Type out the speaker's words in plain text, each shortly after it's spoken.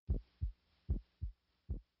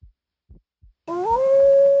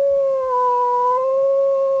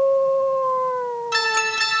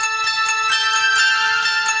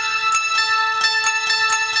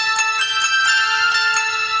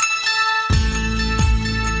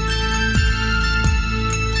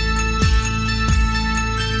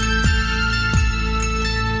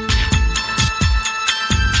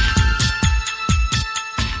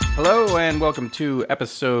and welcome to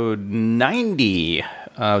episode 90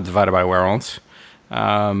 of Divided by Werewolves.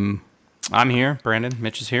 I'm here, Brandon.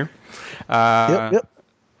 Mitch is here. Yep.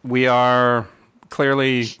 We have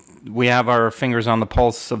our fingers on the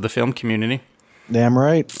pulse of the film community. Damn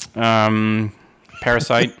right.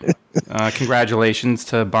 Parasite. Congratulations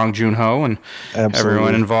to Bong Joon-ho and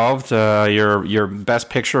everyone involved. Your Best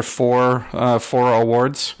Picture four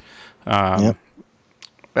awards. Yep.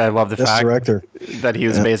 I love the fact director. that he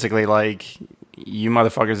was basically like, you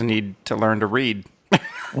motherfuckers need to learn to read.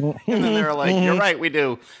 And then they were like, you're right, we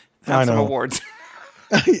do. Have some awards.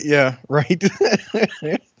 Yeah, right.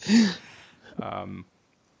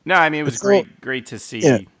 No, I mean, it was great to see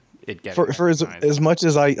it get for as much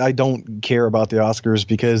as I don't care about the Oscars,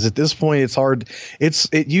 because at this point it's hard.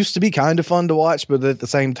 It used to be kind of fun to watch, but at the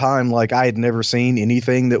same time, like, I had never seen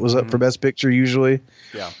anything that was up for Best Picture usually.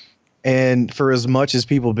 Yeah. And for as much as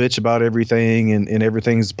people bitch about everything and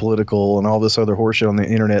everything's political and all this other horseshit on the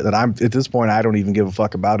internet, that I'm at this point, I don't even give a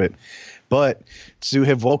fuck about it. But to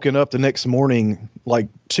have woken up the next morning like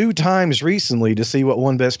 2 times recently to see what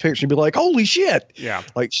won Best Picture, be like, holy shit. Yeah.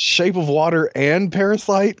 Like Shape of Water and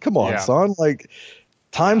Parasite. Come on, son. Like,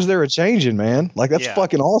 times they're a changing, man. Like, that's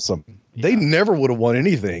fucking awesome. Yeah. They never would have won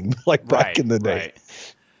anything like back in the day. Right.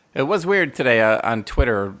 It was weird today on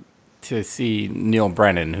Twitter to see Neil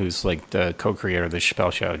Brennan, who's like the co-creator of the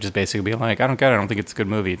Chappelle Show, just basically be like, I don't get it. I don't think it's a good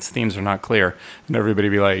movie. Its themes are not clear. And everybody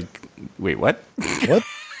be like, wait, what?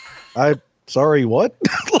 What? Sorry, what?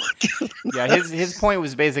 Yeah, his point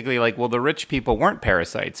was basically like, well, the rich people weren't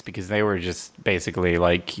parasites because they were just basically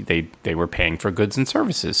like, they were paying for goods and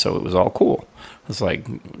services, so it was all cool. I was like,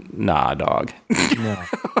 nah, dog. No.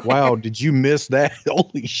 Wow, did you miss that?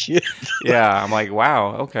 Holy shit. Yeah, I'm like,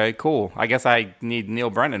 wow, okay, cool. I guess I need Neil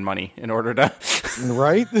Brennan money in order to...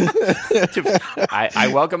 Right? I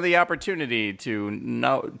welcome the opportunity to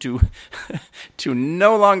no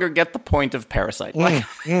longer get the point of Parasite. Like,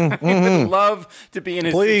 I would love to be in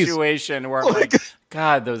a situation where I'm like,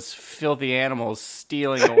 God, those filthy animals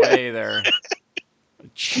stealing away their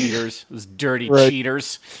cheaters, those dirty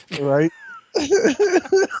cheaters. Right?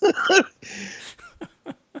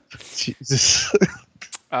 Jesus.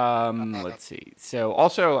 Let's see. So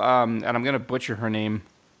also, and I'm going to butcher her name.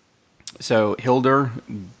 So Hildur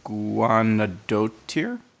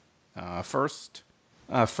Guðnadóttir,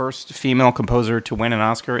 first female composer to win an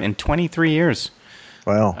Oscar in 23 years.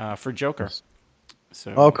 Wow. For Joker.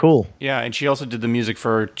 So, cool. Yeah, and she also did the music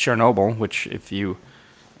for Chernobyl, which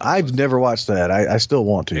I've never watched that. I still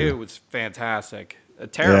want to. It was fantastic.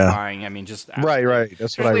 Terrifying. Yeah. I mean, just right.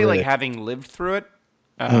 That's what I read. Like having lived through it,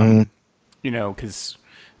 because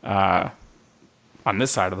on this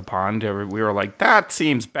side of the pond, we were like, that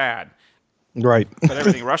seems bad. Right. But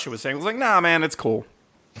everything Russia was saying was like, nah, man, it's cool.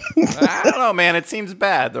 I don't know, man, it seems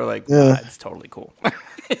bad. They're like, nah, it's totally cool.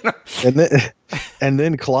 You know? and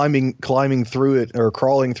then climbing through it, or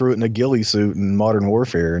crawling through it in a ghillie suit in Modern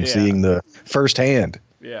Warfare and seeing the firsthand.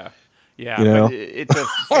 Yeah. Yeah, you know? But it's a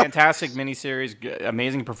fantastic miniseries,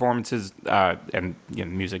 amazing performances, and the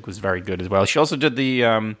music was very good as well. She also did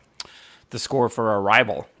the score for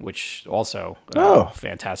Arrival, which also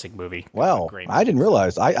fantastic movie. Wow, great movie. I didn't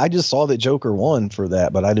realize. I just saw that Joker won for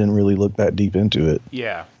that, but I didn't really look that deep into it.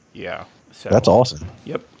 Yeah. So, that's awesome.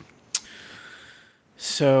 Yep.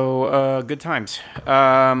 So good times.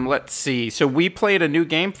 Let's see. So we played a new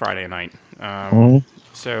game Friday night.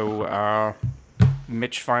 So.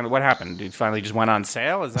 Mitch what happened? It finally just went on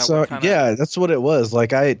sale? Is that yeah, that's what it was.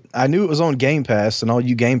 Like, I knew it was on Game Pass, and all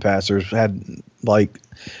you Game Passers had like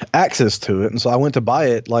access to it, and so I went to buy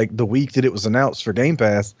it like the week that it was announced for Game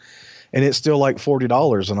Pass, and it's still like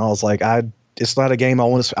 $40, and I was like, it's not a game I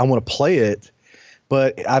want to play it,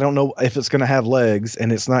 but I don't know if it's going to have legs,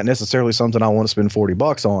 and it's not necessarily something I want to spend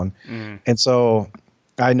 $40 on, and so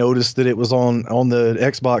I noticed that it was on the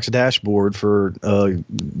Xbox dashboard for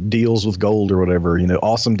deals with gold or whatever,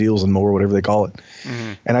 awesome deals and more, whatever they call it.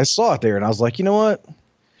 And I saw it there, and I was like, you know what?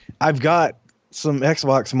 I've got some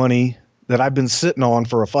Xbox money that I've been sitting on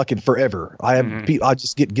for a fucking forever. I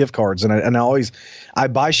just get gift cards, and I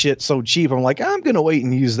buy shit so cheap. I'm like, I'm gonna wait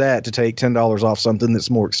and use that to take $10 off something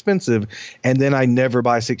that's more expensive, and then I never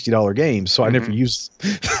buy $60 games, so I never use.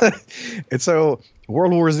 And so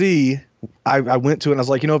World War Z. I went to it and I was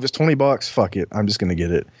like, if it's $20, fuck it. I'm just going to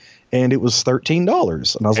get it. And it was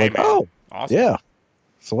 $13. And I was like, oh, awesome. Yeah.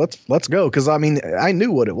 So let's go. Cause I mean, I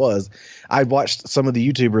knew what it was. I watched some of the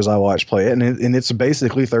YouTubers I watched play it, and it's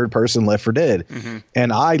basically third person Left 4 Dead.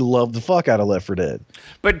 And I love the fuck out of Left 4 Dead.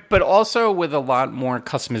 But also with a lot more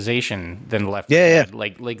customization than Left 4 Dead. Yeah.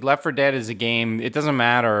 Like Left 4 Dead is a game. It doesn't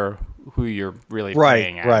matter who you're really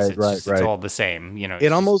playing as. It's all the same,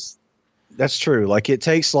 That's true. Like it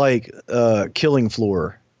takes like Killing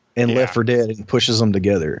Floor and Left 4 Dead and pushes them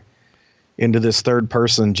together into this third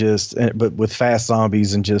person, but with fast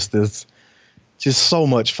zombies and just so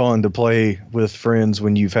much fun to play with friends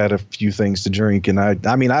when you've had a few things to drink. And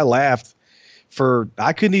I mean, I laughed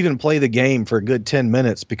I couldn't even play the game for a good 10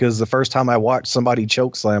 minutes because the first time I watched somebody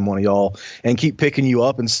choke slam one of y'all and keep picking you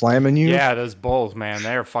up and slamming you. Yeah, those bulls, man,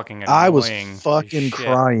 they're fucking annoying. I was fucking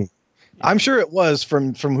crying. Yeah. I'm sure it was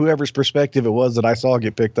from whoever's perspective it was that I saw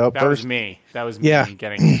get picked up that Was me. That was me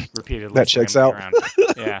getting repeatedly. That checks out.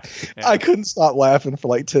 Yeah. I couldn't stop laughing for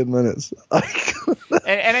like 10 minutes.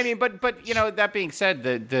 and I mean, but you know, that being said,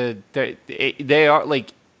 they are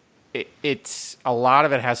like, it's a lot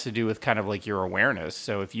of it has to do with kind of like your awareness.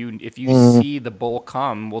 So if you see the bull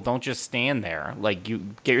come, well, don't just stand there. Like you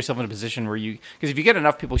get yourself in a position where because if you get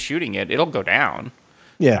enough people shooting it, it'll go down.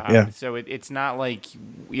 Yeah. So it's not like,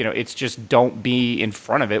 you know, it's just don't be in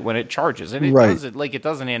front of it when it charges, and it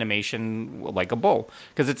does an animation like a bull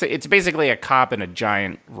because it's basically a cop in a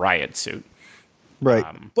giant riot suit. Right,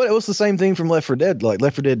 but it was the same thing from Left 4 Dead. Like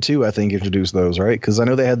Left 4 Dead 2, I think introduced those, right? Because I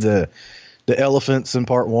know they had the elephants in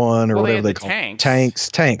part 1 or whatever they call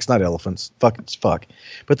tanks, not elephants. Fuck.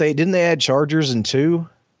 But they add chargers in 2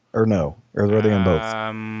 or no? Or were they in both?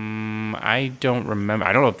 I don't remember.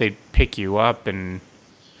 I don't know if they'd pick you up and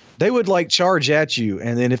they would like charge at you,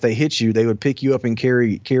 and then if they hit you, they would pick you up and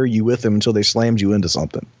carry you with them until they slammed you into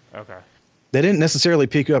something. Okay. They didn't necessarily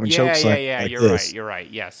pick you up and choke slam. Yeah, like you're right.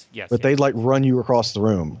 Yes. But they'd like run you across the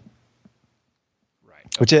room. Right.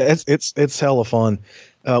 Okay. Which it's hella fun.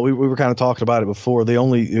 We were kind of talking about it before. The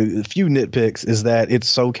only a few nitpicks is that it's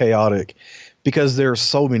so chaotic because there are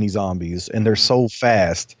so many zombies and they're so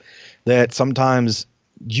fast that sometimes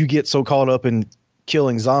you get so caught up in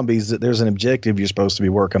killing zombies that there's an objective you're supposed to be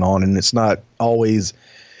working on, and it's not always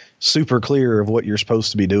super clear of what you're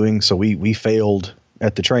supposed to be doing. So we failed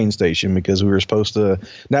at the train station because we were supposed to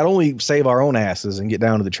not only save our own asses and get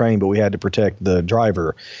down to the train, but we had to protect the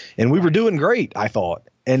driver, and we were doing great, I thought.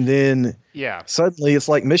 And then suddenly it's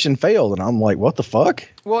like mission failed, and I'm like, what the fuck?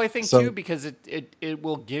 Well, I think too, because it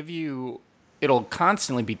will give you, it'll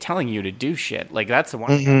constantly be telling you to do shit. Like that's the one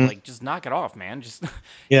thing, like just knock it off, man. Just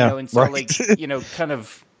and so like kind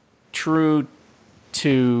of true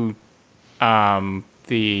to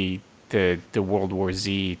the World War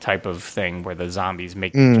Z type of thing where the zombies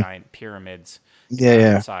make the giant pyramids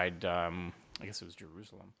inside I guess it was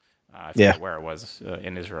Jerusalem. I forget where it was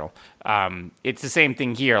in Israel. It's the same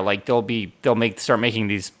thing here. Like they'll start making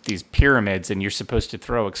these pyramids, and you're supposed to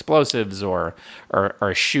throw explosives or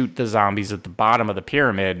shoot the zombies at the bottom of the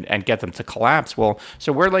pyramid and get them to collapse. Well,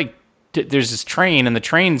 so we're like, there's this train, and the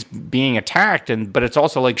train's being attacked, but it's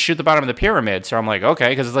also like shoot the bottom of the pyramid. So I'm like, okay,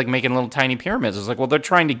 because it's like making little tiny pyramids. It's like, well, they're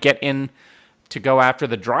trying to get in to go after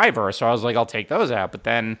the driver. So I was like, I'll take those out. But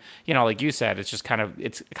then, like you said, it's kind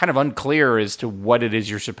of unclear as to what it is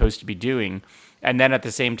you're supposed to be doing. And then at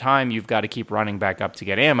the same time, you've got to keep running back up to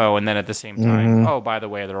get ammo. And then at the same time, oh, by the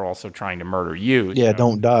way, they're also trying to murder you. Yeah,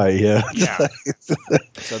 don't die. Yeah.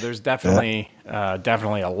 So there's definitely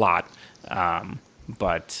a lot.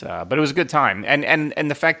 But it was a good time. And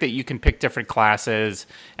the fact that you can pick different classes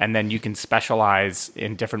and then you can specialize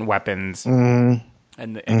in different weapons.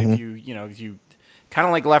 And if you kind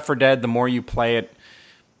of like Left 4 Dead, the more you play it,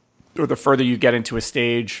 or the further you get into a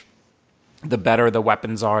stage, the better the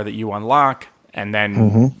weapons are that you unlock, and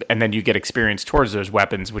then you get experience towards those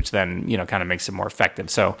weapons, which then kind of makes it more effective.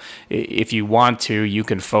 So if you want to, you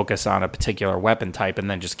can focus on a particular weapon type and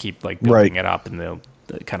then just keep like building it up, and they'll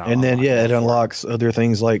kind of. And then it unlocks other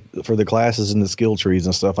things like for the classes and the skill trees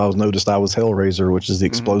and stuff. I was Hellraiser, which is the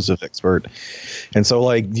explosive expert, and so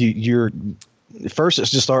like you're. First, it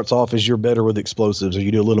just starts off as you're better with explosives, or you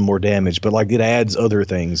do a little more damage, but like it adds other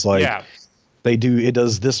things. Like it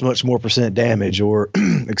does this much more % damage, or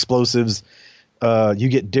explosives. You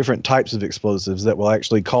get different types of explosives that will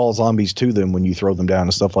actually call zombies to them when you throw them down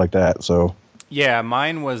and stuff like that. So yeah,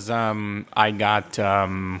 mine was I got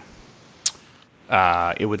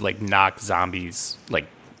it would like knock zombies like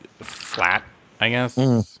flat, I guess.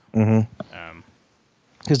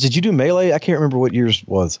 Because did you do melee? I can't remember what yours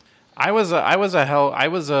was. I was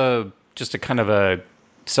just a kind of a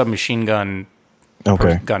submachine gun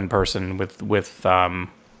gun person with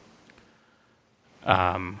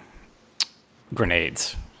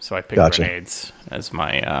grenades. So I picked grenades as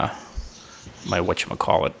my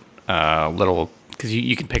whatchamacallit, little, because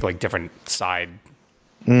you can pick like different side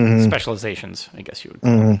specializations, I guess you would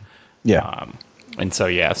call it. Yeah. And so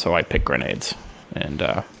so I picked grenades and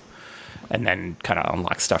then kind of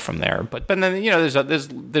unlock stuff from there. But then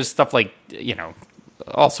there's stuff like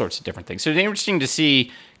all sorts of different things. So it's interesting to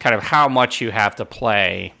see kind of how much you have to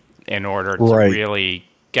play in order to really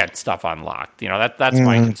get stuff unlocked. That's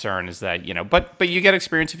my concern is that, but you get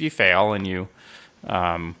experience if you fail, and you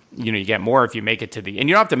get more if you make it to and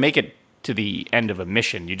you don't have to make it to the end of a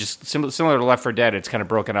mission. You just similar to Left 4 Dead, it's kind of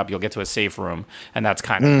broken up. You'll get to a safe room, and that's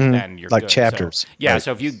kind of then you're like good. chapters.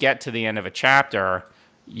 So if you get to the end of a chapter,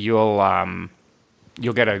 you'll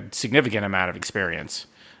get a significant amount of experience.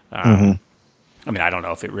 I mean, I don't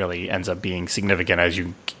know if it really ends up being significant as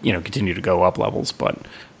you continue to go up levels, but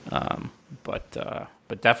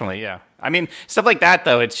definitely, yeah. I mean, stuff like that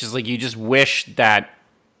though, it's just like you just wish that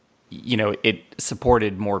it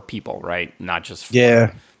supported more people, right? Not just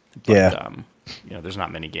there's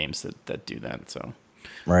not many games that do that, so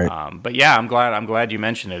right. But yeah, I'm glad you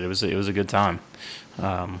mentioned it. It was a good time.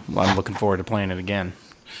 I'm looking forward to playing it again.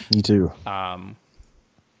 Me too.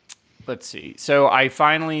 Let's see. So I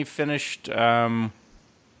finally finished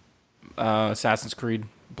Assassin's Creed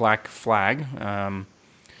Black Flag,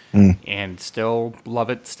 and still love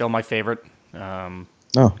it. Still my favorite.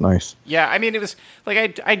 Oh, nice. Yeah, I mean, it was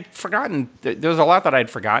like I'd forgotten. There was a lot that I'd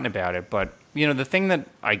forgotten about it, but the thing that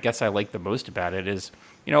I guess I like the most about it is,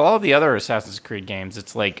 all of the other Assassin's Creed games.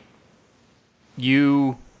 It's like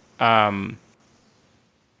you're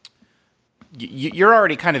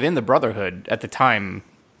already kind of in the Brotherhood at the time,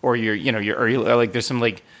 or you're like there's some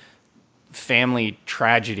like family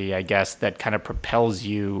tragedy, I guess, that kind of propels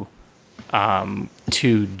you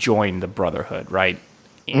to join the Brotherhood, right?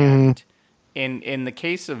 And in the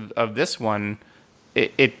case of this one,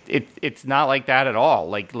 it's not like that at all.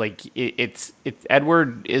 Like it's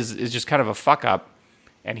Edward is just kind of a fuck up,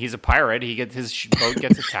 and he's a pirate. His boat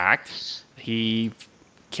gets attacked. He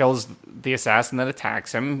kills the assassin that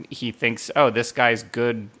attacks him. He thinks, oh, this guy's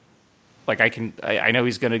good. Like I know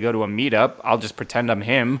he's going to go to a meetup. I'll just pretend I'm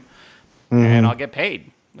him, and I'll get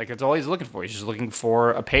paid. Like that's all he's looking for. He's just looking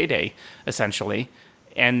for a payday, essentially.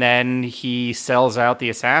 And then he sells out the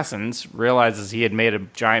assassins, realizes he had made a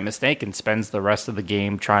giant mistake, and spends the rest of the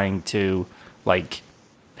game trying to like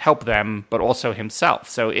help them, but also himself.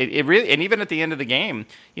 So it really, and even at the end of the game,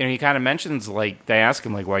 he kind of mentions, like, they ask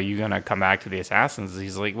him, like, well, are you going to come back to the assassins?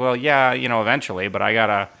 He's like, well, yeah, eventually, but I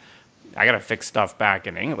gotta fix stuff back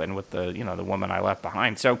in England with the woman I left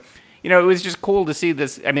behind. So, it was just cool to see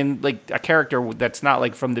this. I mean, like a character that's not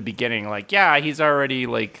like from the beginning, like, yeah, he's already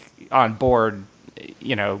like on board,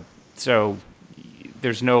 so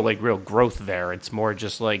there's no like real growth there. It's more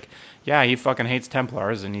just like, yeah, he fucking hates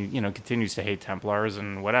Templars, and he continues to hate Templars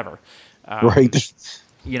and whatever. Right.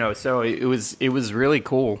 So it was really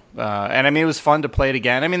cool. And I mean, it was fun to play it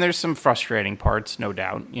again. I mean, there's some frustrating parts, no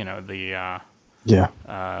doubt. Some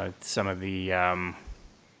of the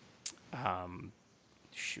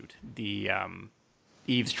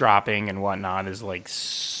eavesdropping and whatnot is like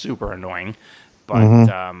super annoying,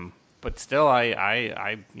 but still,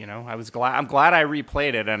 I was glad. I'm glad I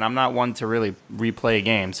replayed it, and I'm not one to really replay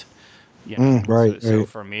games. Right. So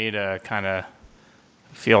for me to kind of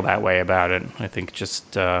feel that way about it, I think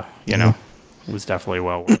just it was definitely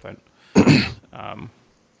well worth it.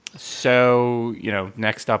 So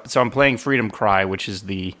next up, so I'm playing Freedom Cry, which is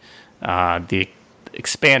the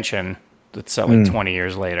expansion that's set like 20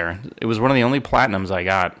 years later. It was one of the only platinums I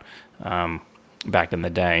got back in the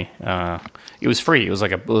day. It was free. It was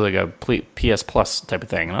like a PS Plus type of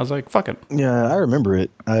thing, and I was like, "Fuck it." Yeah, I remember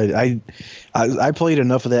it. I played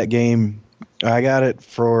enough of that game. I got it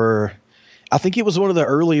for, I think it was one of the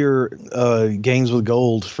earlier games with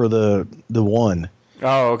gold for the one.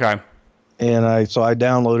 Oh, okay. And I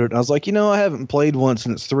downloaded it, and I was like, I haven't played one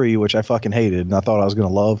since 3, which I fucking hated, and I thought I was gonna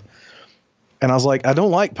love. And I was like, I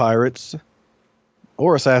don't like pirates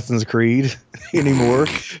or Assassin's Creed anymore,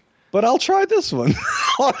 but I'll try this one.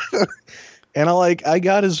 And I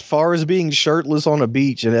got as far as being shirtless on a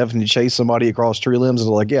beach and having to chase somebody across tree limbs. And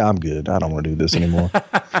I was like, yeah, I'm good. I don't want to do this anymore.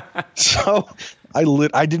 So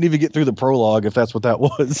I didn't even get through the prologue, if that's what that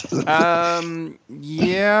was.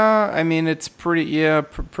 Yeah, I mean, it's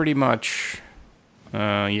pretty much.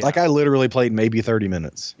 Yeah. Like I literally played maybe 30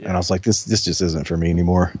 minutes, and I was like, this just isn't for me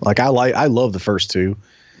anymore. Like I love the first two,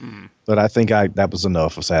 but I think that was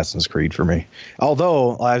enough Assassin's Creed for me.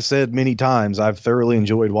 Although I've said many times, I've thoroughly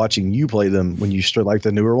enjoyed watching you play them when you start like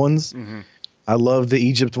the newer ones. I love the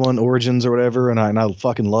Egypt one, Origins or whatever, and I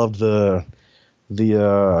fucking loved the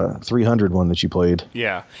the 300 one that you played.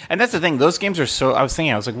 Yeah, and that's the thing. Those games are so. I was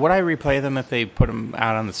thinking, I was like, would I replay them if they put them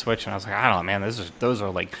out on the Switch? And I was like, I don't know, man. Those are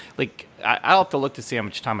like I'll have to look to see how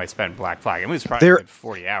much time I spent Black Flag. I mean, it's probably like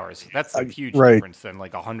 40 hours. That's a huge difference than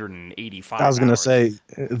like 185. I was gonna say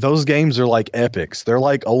those games are like epics. They're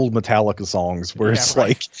like old Metallica songs where it's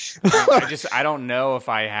like. I don't know if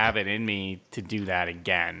I have it in me to do that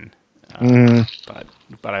again.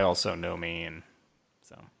 But I also know me, and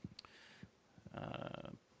so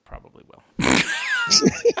probably will.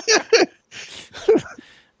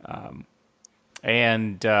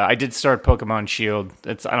 And I did start Pokemon Shield.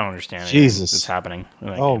 I don't understand. Jesus, it's happening.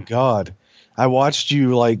 Oh game. God, I watched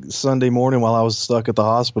you like Sunday morning while I was stuck at the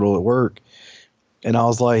hospital at work, and I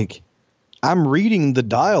was like, I'm reading the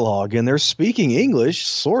dialogue, and they're speaking English,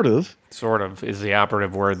 sort of. Sort of is the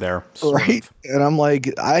operative word there. Right. And I'm like,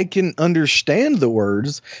 I can understand the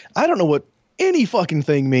words. I don't know what any fucking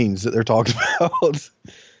thing means that they're talking about.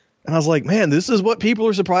 And I was like, man, this is what people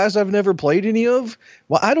are surprised I've never played any of.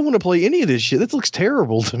 Well, I don't want to play any of this shit. This looks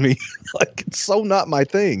terrible to me. Like, it's so not my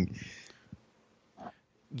thing.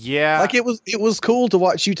 Yeah. Like, it was cool to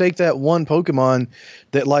watch you take that one Pokemon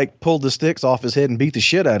that like pulled the sticks off his head and beat the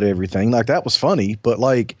shit out of everything. Like, that was funny. But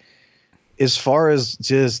like, as far as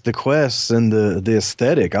just the quests and the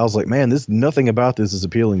aesthetic, I was like, man, nothing about this is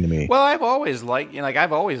appealing to me. Well, I've always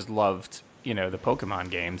I've always loved, the Pokemon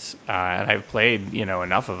games, and I've played,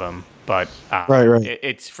 enough of them, but right.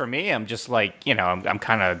 It's for me, I'm just like, I'm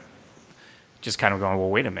kind of going, well,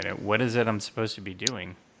 wait a minute, what is it I'm supposed to be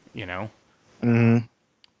doing, Mm-hmm.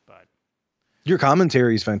 But your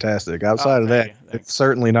commentary is fantastic. Outside of that, it's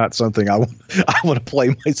certainly not something I want to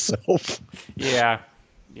play myself. Yeah.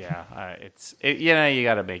 You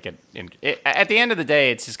got to make it, at the end of the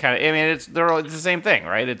day, it's just kind of, I mean, it's the same thing,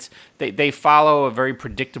 right? They follow a very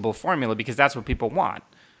predictable formula because that's what people want.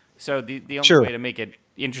 So the only way to make it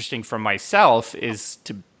interesting for myself is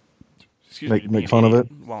to make fun of it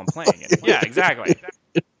while I'm playing it. Yeah, exactly.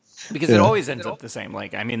 Because it always ends up the same.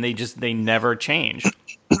 Like, I mean, they never change.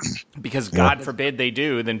 Because God forbid they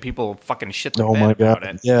do, then people fucking shit the bed about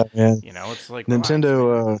it. Yeah, man. It's like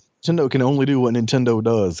Nintendo can only do what Nintendo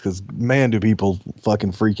does, because man, do people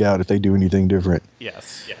fucking freak out if they do anything different.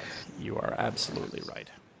 Yes, you are absolutely right.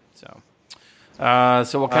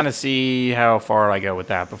 So we'll kind of see how far I go with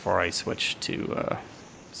that before I switch to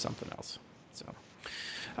something else. So,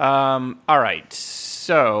 all right.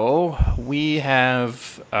 So we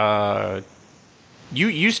have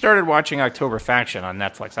you started watching October Faction on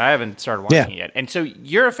Netflix. I haven't started watching it yet. And so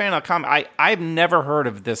you're a fan of comic. I've never heard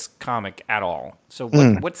of this comic at all. So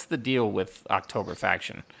what's the deal with October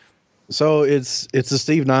Faction? So it's a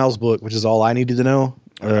Steve Niles book, which is all I needed to know.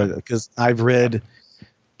 Because I've read,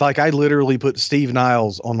 like, I literally put Steve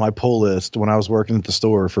Niles on my pull list when I was working at the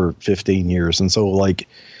store for 15 years. And so, like,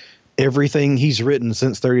 everything he's written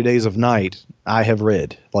since 30 Days of Night, I have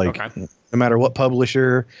read. Like, no matter what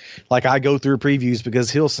publisher, like, I go through previews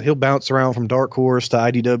because he'll bounce around from Dark Horse to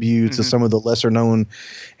IDW to some of the lesser known.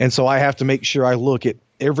 And so I have to make sure I look at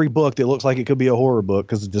every book that looks like it could be a horror book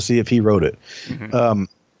to see if he wrote it.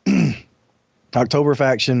 October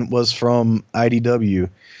Faction was from IDW,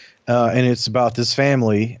 and it's about this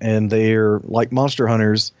family, and they're like monster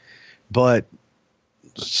hunters, but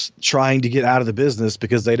trying to get out of the business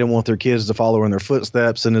because they didn't want their kids to follow in their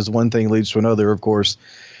footsteps. And as one thing leads to another, of course,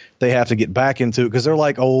 they have to get back into it because they're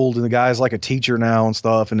like old, and the guy's like a teacher now and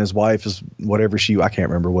stuff, and his wife is whatever she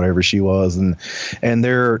was, and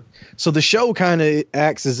so the show kind of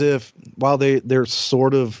acts as if while they're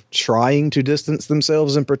sort of trying to distance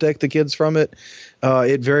themselves and protect the kids from it,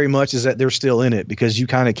 it very much is that they're still in it because you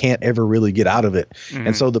kind of can't ever really get out of it.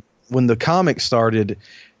 And so when the comic started,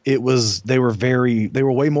 they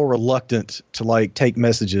were way more reluctant to like take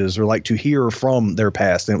messages or like to hear from their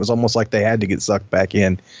past, and it was almost like they had to get sucked back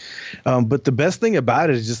in. But the best thing about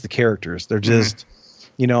it is just the characters. They're just,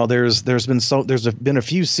 there's been a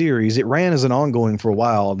few series. It ran as an ongoing for a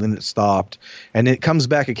while, then it stopped, and it comes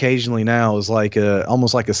back occasionally now as like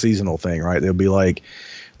almost like a seasonal thing, right?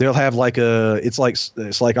 They'll have like it's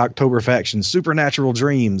like October Faction Supernatural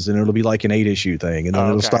Dreams, and it'll be like an 8-issue thing, and then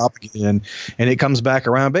it'll stop again, and it comes back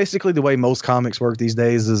around. Basically, the way most comics work these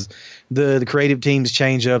days is the creative teams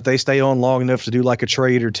change up. They stay on long enough to do like a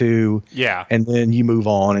trade or two, and then you move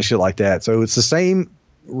on and shit like that. So it's the same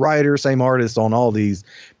writer, same artist on all these,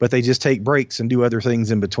 but they just take breaks and do other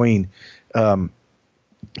things in between.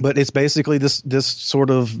 But it's basically this sort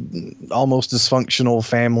of almost dysfunctional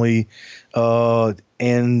family.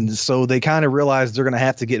 And so they kind of realize they're going to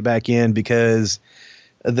have to get back in because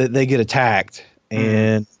they get attacked.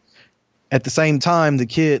 And at the same time,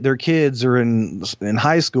 their kids are in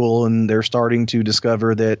high school, and they're starting to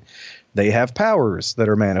discover that they have powers that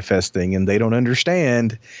are manifesting and they don't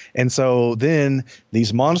understand. And so then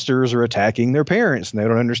these monsters are attacking their parents and they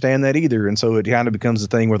don't understand that either. And so it kind of becomes a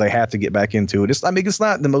thing where they have to get back into it. It's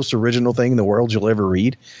not the most original thing in the world you'll ever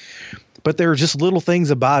read, but there are just little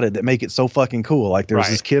things about it that make it so fucking cool. Like there's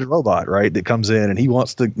this kid robot, right, that comes in and he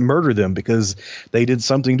wants to murder them because they did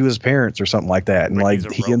something to his parents or something like that. And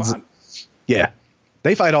he ends up, yeah.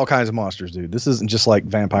 They fight all kinds of monsters, dude. This isn't just like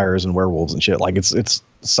vampires and werewolves and shit. Like it's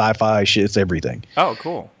sci-fi shit. It's everything. Oh,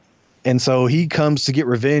 cool. And so he comes to get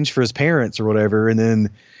revenge for his parents or whatever. And then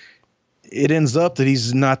it ends up that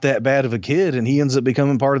he's not that bad of a kid and he ends up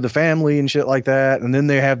becoming part of the family and shit like that. And then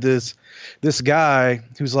they have this guy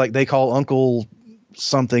who's like, they call Uncle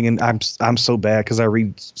something. And I'm so bad because I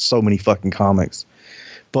read so many fucking comics,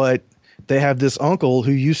 but they have this uncle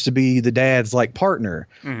who used to be the dad's like partner.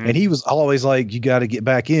 Mm-hmm. And he was always like, you got to get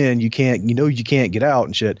back in. You can't get out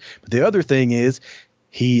and shit. But the other thing is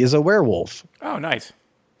he is a werewolf. Oh, nice.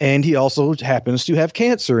 And he also happens to have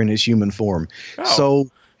cancer in his human form. Oh. So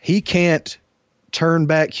he can't turn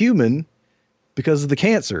back human because of the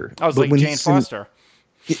cancer. I was like Jane Foster.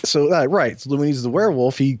 So right. So when he's the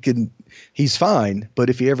werewolf, he's fine. But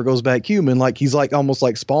if he ever goes back human, like he's like almost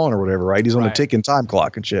like Spawn or whatever, right? He's on a ticking time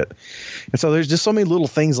clock and shit. And so there's just so many little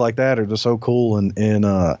things like that are just so cool. And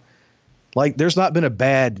like there's not been a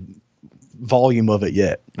bad volume of it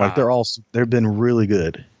yet. Like they've been really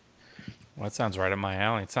good. Well, that sounds right up my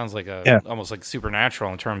alley. It sounds like almost like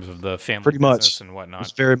Supernatural in terms of the family pretty business much and whatnot.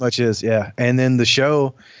 It very much is, yeah. And then the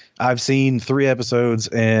show, I've seen 3 episodes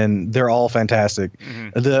and they're all fantastic.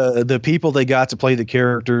 Mm-hmm. The people they got to play the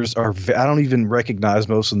characters I don't even recognize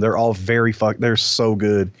most of them. They're all they're so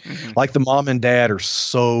good. Mm-hmm. Like the mom and dad are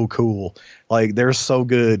so cool. Like they're so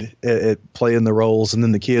good at playing the roles, and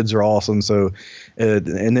then the kids are awesome. So,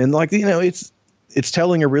 and then like, you know, it's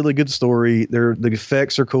telling a really good story. The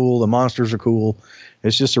effects are cool. The monsters are cool.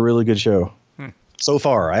 It's just a really good show. So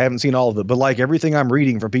far. I haven't seen all of it, but like everything I'm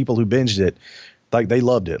reading from people who binged it, like they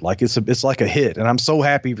loved it. Like it's like a hit. And I'm so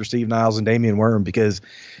happy for Steve Niles and Damian Worm because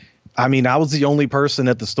I mean, I was the only person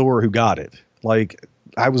at the store who got it. Like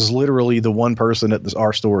I was literally the one person at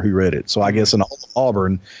our store who read it. So I guess in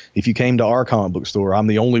Auburn, if you came to our comic book store, I'm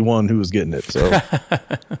the only one who was getting it. So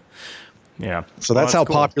yeah. So that's how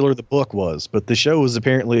cool. Popular the book was. But the show was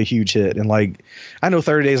apparently a huge hit. And like, I know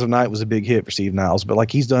 30 Days of Night was a big hit for Steve Niles, but like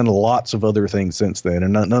he's done lots of other things since then.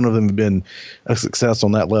 And none of them have been a success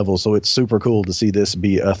on that level. So it's super cool to see this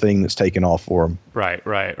be a thing that's taken off for him. Right.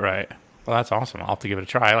 Well, that's awesome. I'll have to give it a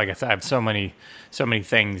try. Like I said, I have so many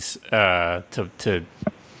things to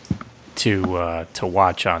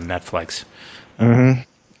watch on Netflix. Mm-hmm.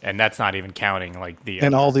 And that's not even counting like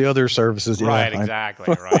and all the other services. Right, exactly.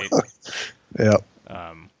 Right. Yeah.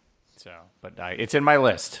 But it's in my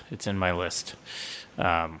list.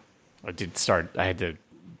 I had the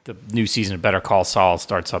new season of Better Call Saul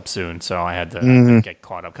starts up soon, so I had to get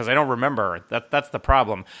caught up because I don't remember. That's the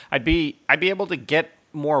problem. I'd be able to get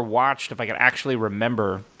more watched if I could actually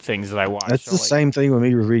remember things that I watched. That's same thing with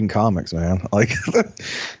me reading comics, man. Like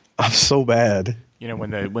I'm so bad. You know,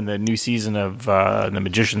 when the new season of The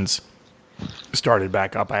Magicians started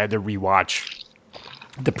back up, I had to rewatch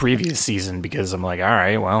the previous season because I'm like, all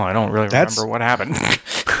right, well, I don't really remember what happened.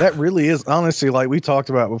 That really is, honestly, like we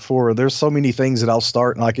talked about before, there's so many things that I'll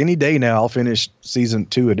start, like any day now I'll finish season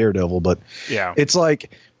 2 of Daredevil, but yeah, it's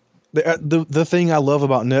like the thing I love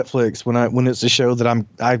about Netflix when it's a show that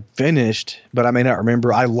I finished, but I may not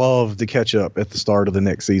remember, I love to catch up at the start of the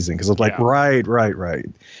next season because I'm like, right.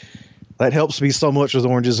 That helps me so much with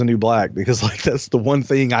Orange is the New Black because like that's the one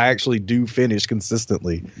thing I actually do finish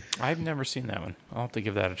consistently. I've never seen that one. I'll have to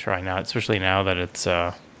give that a try now, especially now that it's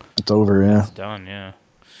over. Yeah, it's done.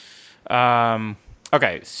 Yeah.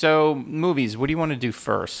 Okay, so movies. What do you want to do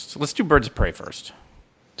first? Let's do Birds of Prey first.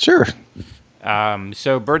 Sure.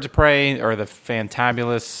 So Birds of Prey or the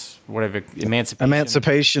Fantabulous, whatever,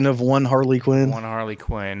 Emancipation of One Harley Quinn.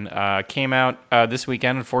 Came out this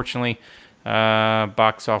weekend. Unfortunately,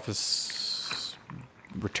 box office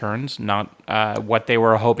returns not what they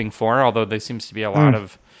were hoping for. Although there seems to be a lot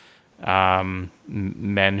of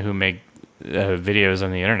men who make videos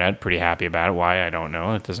on the internet pretty happy about it. Why, I don't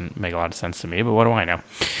know. It doesn't make a lot of sense to me. But what do I know?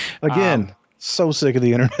 Again, so sick of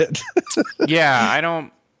the internet. Yeah, I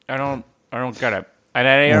don't get it.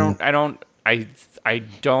 And I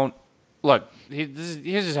don't look,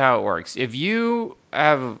 here's just how it works. If you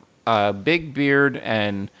have a big beard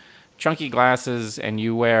and chunky glasses and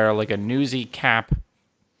you wear like a newsy cap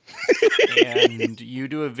and you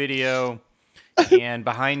do a video and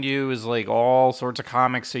behind you is like all sorts of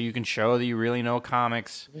comics, so you can show that you really know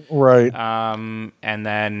comics. Right.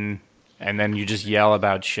 And then you just yell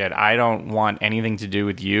about shit. I don't want anything to do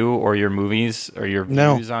with you or your movies or your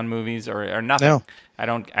views on movies or nothing. No. I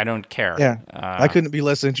don't care. Yeah. I couldn't be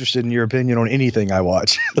less interested in your opinion on anything I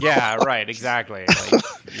watch. Yeah, right, exactly. Like,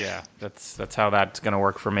 yeah, that's how that's going to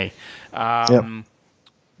work for me. But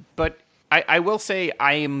I will say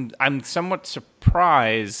I'm somewhat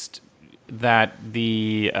surprised that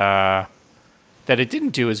that it didn't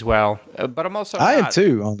do as well, but I'm also I am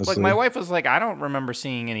too, honestly. Like, my wife was like, I don't remember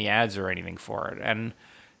seeing any ads or anything for it, and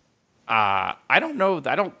I don't know.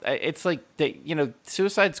 It's like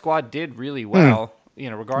Suicide Squad did really well,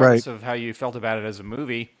 regardless of how you felt about it as a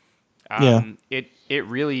movie. It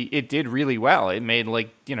did really well. It made like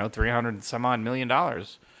 $300 some odd million,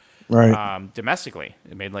 right? Domestically,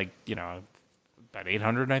 it made like about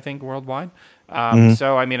 800, I think, worldwide.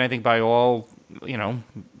 So I mean, I think by all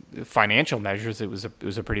financial measures, it was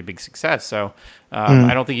a pretty big success. So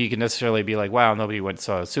I don't think you can necessarily be like, wow, nobody went and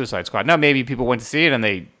saw Suicide Squad. Now maybe people went to see it and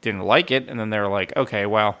they didn't like it, and then they're like, okay,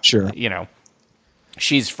 well, sure,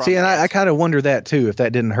 she's from. See, and I kind of wonder that too, if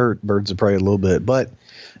that didn't hurt Birds of Prey a little bit. But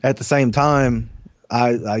at the same time,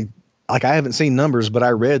 I haven't seen numbers, but I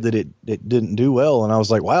read that it didn't do well, and I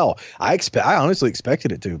was like, wow, I honestly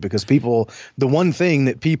expected it to, because the one thing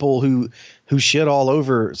that people who shit all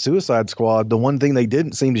over Suicide Squad, the one thing they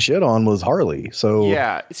didn't seem to shit on was Harley. So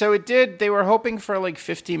yeah, so it did. They were hoping for like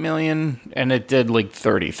 50 million, and it did like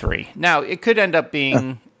 33. Now it could end up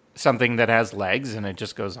being something that has legs, and it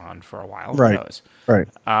just goes on for a while. Right. Who knows? Right.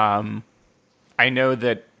 I know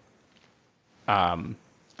that.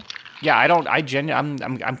 Yeah,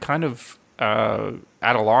 I'm kind of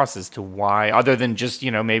at a loss as to why, other than just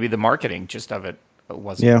maybe the marketing just of it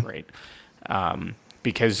wasn't great.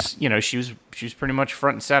 Because she was pretty much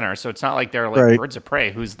front and center, so it's not like they're like Birds of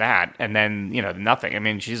Prey, who's that, and then nothing. I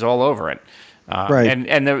mean, she's all over it. Right.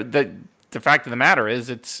 And the fact of the matter is,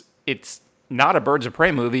 it's not a Birds of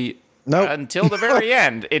Prey movie. Nope. Until the very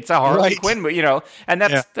end. It's a Harley Quinn movie, and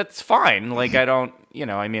that's fine. Like, I don't,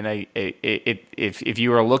 I mean, if you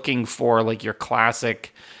were looking for like your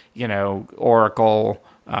classic, Oracle,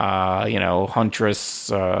 Huntress,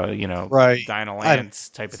 Dinah Lance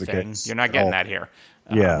type of thing, you're not getting that here.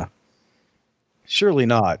 Yeah. Surely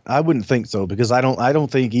not. I wouldn't think so, because I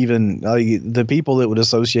don't think even the people that would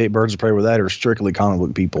associate Birds of Prey with that are strictly comic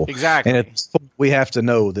book people. Exactly. And we have to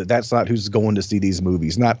know that that's not who's going to see these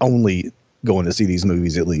movies. Not only going to see these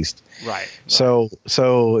movies, at least. Right. So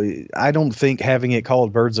I don't think having it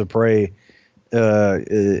called Birds of Prey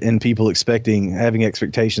and people having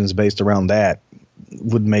expectations based around that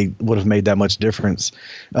would have made that much difference.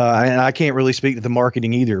 And I can't really speak to the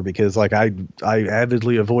marketing either, because like I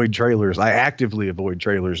avidly avoid trailers. I actively avoid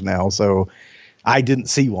trailers now, so I didn't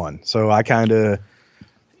see one. So I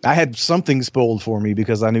had something spoiled for me,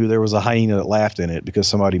 because I knew there was a hyena that laughed in it, because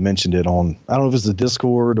somebody mentioned it on, I don't know if it's the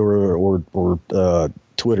Discord or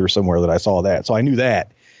Twitter somewhere that I saw that. So I knew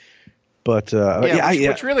that. But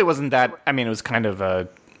which really wasn't that. I mean, it was kind of a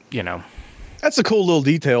that's a cool little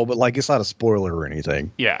detail, but like, it's not a spoiler or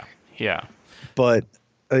anything. Yeah. Yeah. But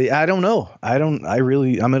I don't know. I'm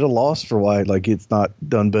at a loss for why like it's not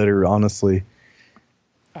done better, honestly.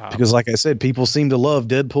 Because like I said, people seem to love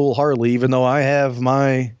Deadpool Harley, even though I have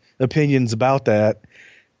my opinions about that.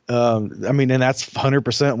 I mean, and that's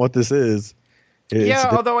 100% what this is.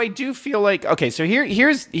 Although I do feel like, okay, so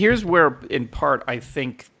here's where in part I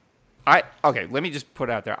think let me just put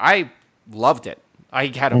it out there. I loved it. I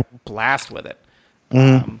had a blast with it.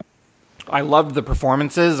 I loved the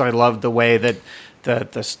performances. I loved the way that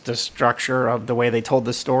the structure of the way they told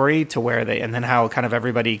the story, to where and then how kind of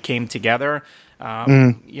everybody came together.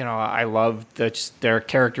 I loved their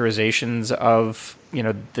characterizations of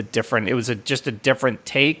the different. It was just a different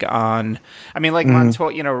take on. I mean, like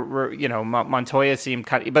Montoya. Montoya seemed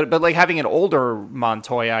kind of, but like having an older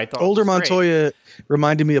Montoya, I thought Montoya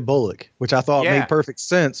reminded me of Bullock, which I thought made perfect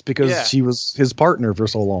sense, because she was his partner for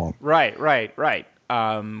so long. Right.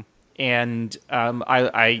 I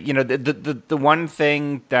the one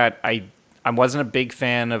thing that I wasn't a big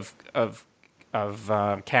fan of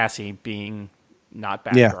Cassie being not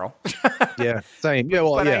Batgirl. Yeah, same. Yeah,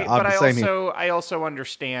 well, I also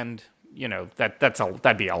understand,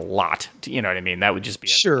 that'd be a lot. You know what I mean? That would just be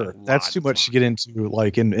a that's too much to get into,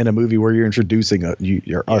 like in a movie where you're introducing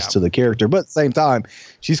us to the character. But at the same time,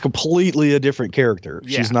 she's completely a different character.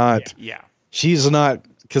 Yeah, she's not. Yeah. She's not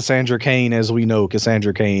Cassandra Cain as we know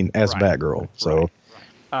Cassandra Cain as Batgirl. So.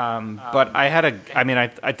 But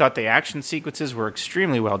I thought the action sequences were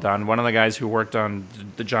extremely well done. One of the guys who worked on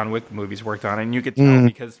the John Wick movies worked on it, and you could tell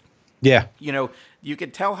because Yeah. You know, you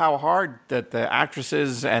could tell how hard that the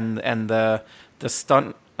actresses and the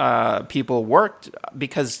stunt people worked,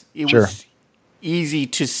 because it was easy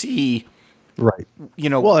to see, right, you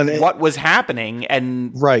know, what was happening.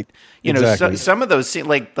 And right, you know, exactly. some of those scenes,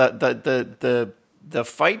 like the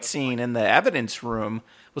fight scene in the evidence room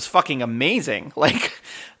was fucking amazing. Like,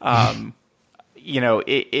 you know,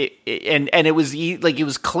 it was like, it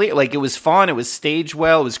was clear, like it was fun, it was staged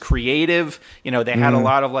well, it was creative. You know, they had a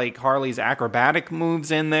lot of like Harley's acrobatic moves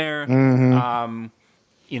in there.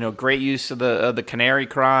 You know, great use of the canary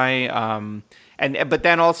cry. But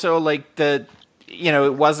then also like you know,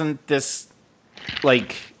 it wasn't this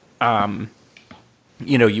like,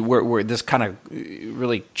 you know, we're this kind of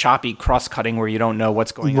really choppy cross cutting where you don't know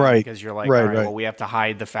what's going on, because you're like, all right, well, we have to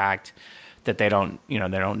hide the fact that they don't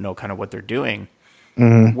know kind of what they're doing.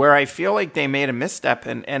 Where I feel like they made a misstep,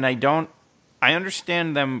 and I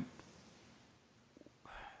understand them.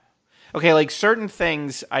 Okay, like certain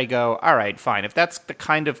things I go, all right, fine. All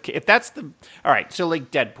right, so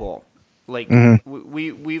like Deadpool. Like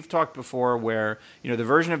we've talked before where, you know, the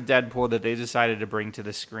version of Deadpool that they decided to bring to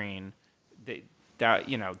the screen,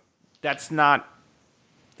 you know, that's not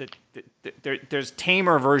there's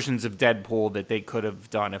tamer versions of Deadpool that they could have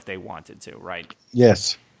done if they wanted to, right?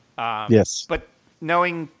 Yes. Yes. But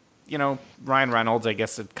knowing, you know, Ryan Reynolds, I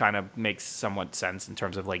guess it kind of makes somewhat sense in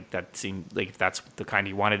terms of like that scene, like if that's the kind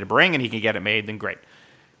he wanted to bring and he could get it made, then great.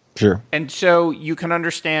 Sure. And so you can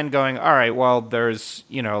understand going, all right, well, there's,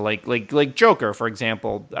 you know, like Joker, for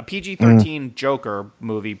example, a PG-13 Joker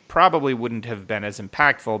movie probably wouldn't have been as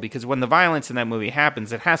impactful, because when the violence in that movie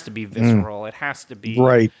happens, it has to be visceral. It has to be,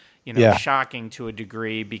 you know, shocking to a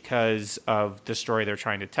degree because of the story they're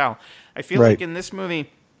trying to tell. I feel like in this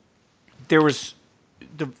movie,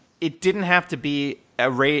 it didn't have to be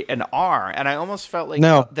an R, and I almost felt like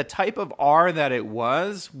the type of R that it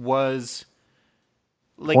was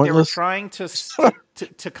like pointless. They were trying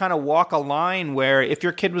to kind of walk a line where if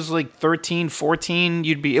your kid was like 13, 14,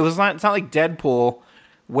 it's not like Deadpool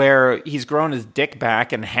where he's grown his dick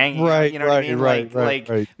back and hanging, you know what I mean? Like,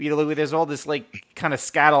 you know, there's all this like kind of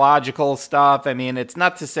scatological stuff. I mean, it's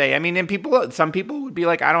not to say, I mean, and some people would be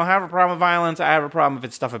like, I don't have a problem with violence. I have a problem if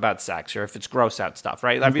it's stuff about sex or if it's gross out stuff,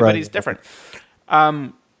 right? Everybody's different.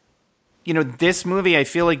 You know, this movie, I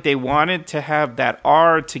feel like they wanted to have that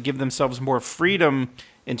R to give themselves more freedom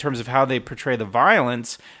in terms of how they portray the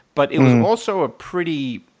violence, but it was also a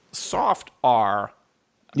pretty soft R.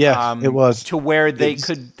 Yeah, it was, to where they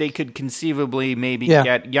could conceivably maybe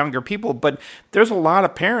get younger people, but there's a lot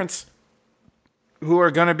of parents who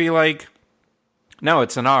are going to be like, no,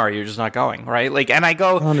 it's an R, you're just not going, right? Like, and I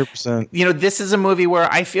go 100%. You know, this is a movie where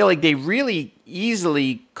I feel like they really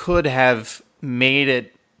easily could have made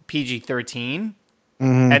it PG-13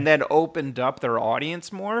 and then opened up their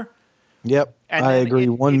audience more. Yep, and I agree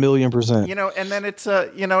 1,000,000%. You know, and then it's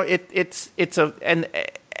a, you know, it's a,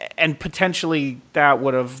 and potentially that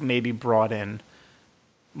would have maybe brought in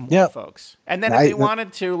more folks. And then if they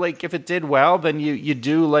wanted to, like, if it did well, then you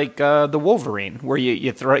do like the Wolverine, where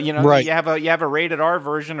you throw, you know, you have a rated R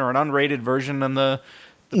version or an unrated version on the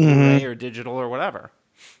Blu-ray or digital or whatever.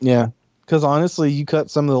 Yeah, because honestly, you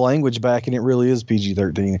cut some of the language back, and it really is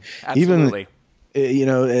PG-13. Absolutely. You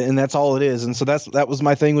know, and that's all it is. And so that was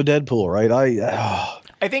my thing with Deadpool, right?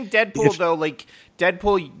 I think Deadpool, though, like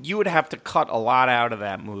Deadpool, you would have to cut a lot out of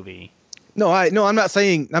that movie. No, I'm not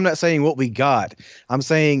saying what we got. I'm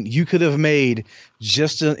saying you could have made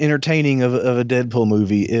just an entertaining of a Deadpool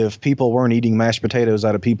movie if people weren't eating mashed potatoes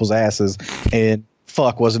out of people's asses and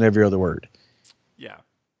fuck wasn't every other word. Yeah.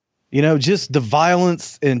 You know, just the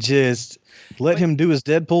violence and just let him do his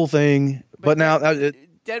Deadpool thing. But now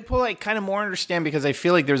Deadpool, I kind of more understand, because I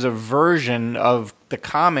feel like there's a version of the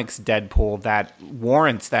comics Deadpool that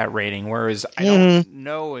warrants that rating, whereas I don't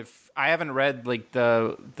know if I haven't read like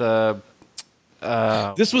the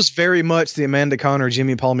this was very much the Amanda Conner,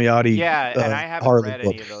 Jimmy Palmiotti. Yeah, and I haven't Harley read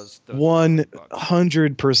book. any of those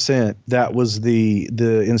 100%. That was the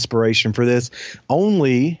inspiration for this.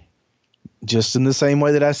 Only, just in the same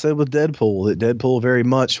way that I said with Deadpool, that Deadpool very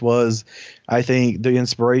much was, I think the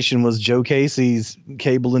inspiration was Joe Casey's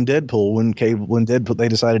Cable and Deadpool. When Deadpool, they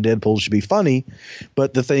decided Deadpool should be funny,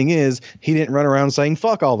 but the thing is, he didn't run around saying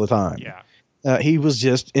fuck all the time. Yeah, he was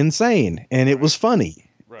just insane, and it was funny.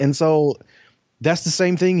 Right. And so that's the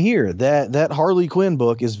same thing here. That Harley Quinn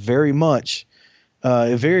book is very much,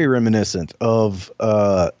 very reminiscent of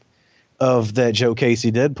that Joe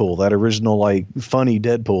Casey Deadpool, that original like funny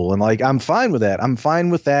Deadpool, and like I'm fine with that. I'm fine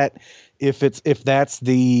with that if that's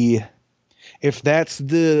the if that's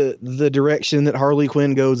the direction that Harley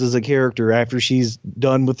Quinn goes as a character after she's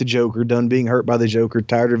done with the Joker, done being hurt by the Joker,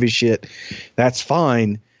 tired of his shit, that's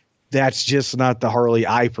fine. That's just not the Harley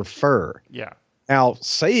I prefer. Yeah. Now,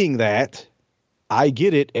 saying that, I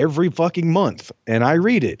get it every fucking month and I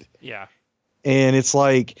read it. Yeah. And it's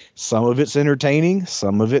like some of it's entertaining,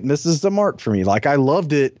 some of it misses the mark for me. Like I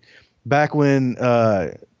loved it back when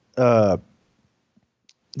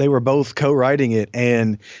they were both co-writing it,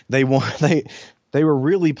 and they were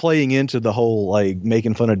really playing into the whole like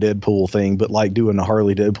making fun of Deadpool thing, but like doing the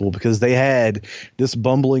Harley Deadpool, because they had this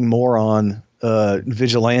bumbling moron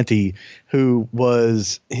vigilante who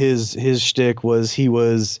was his shtick was he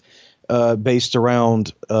was based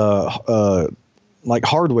around like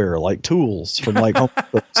hardware, like tools from like home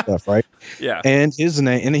stuff, right? Yeah. And his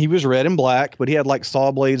name, and he was red and black, but he had like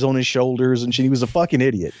saw blades on his shoulders and shit. He was a fucking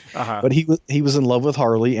idiot. But he was in love with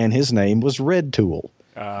Harley, and his name was Red Tool.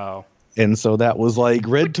 Oh. And so that was like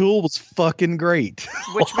Red Tool was fucking great.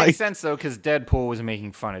 Which makes sense though, because Deadpool was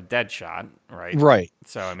making fun of Deadshot, right? Right.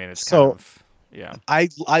 So I mean, it's kind of yeah. I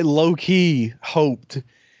low key hoped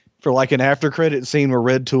for like an after credit scene where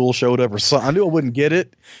Red Tool showed up or something. I knew I wouldn't get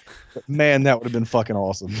it. But man, that would have been fucking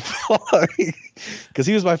awesome. Because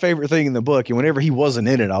he was my favorite thing in the book, and whenever he wasn't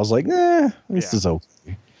in it, I was like, this is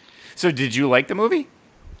okay. So did you like the movie?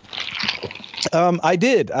 I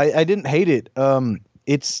did. I didn't hate it.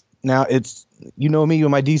 It's you know me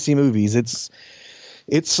with my DC movies. It's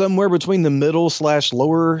somewhere between the middle /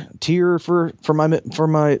 lower tier for my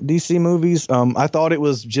DC movies. I thought it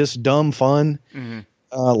was just dumb fun. Mm-hmm.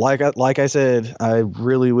 Like I said, I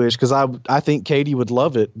really wish, because I think Katie would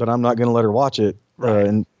love it, but I'm not going to let her watch it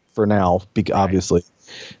and for now, obviously.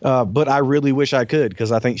 But I really wish I could,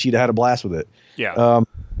 because I think she'd had a blast with it. Yeah.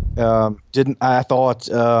 I thought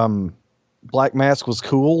Black Mask was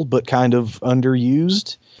cool, but kind of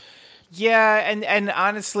underused. Yeah, and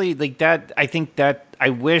honestly, like that, I think that I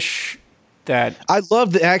wish that I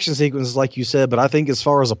love the action sequences, like you said, but I think as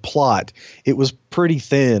far as a plot, it was pretty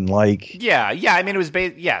thin. Like, yeah. I mean, it was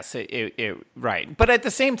yes, it right, but at the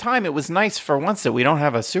same time, it was nice for once that we don't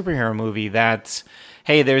have a superhero movie that's,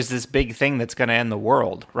 hey, there's this big thing that's going to end the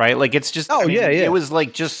world, right? Like, it's just, it was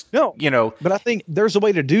like just, But I think there's a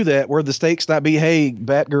way to do that where the stakes not be, hey,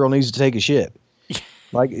 Batgirl needs to take a shit,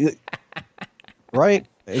 like, right?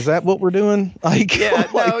 Is that what we're doing? Like, yeah,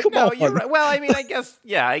 no, you're right. Well, I mean, I guess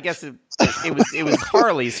it was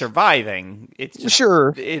Harley surviving. It's just,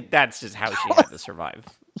 sure. That's just how she had to survive.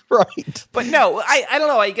 Right. But no, I don't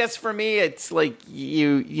know. I guess for me, it's like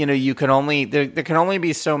you can only there can only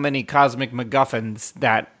be so many cosmic MacGuffins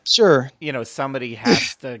that somebody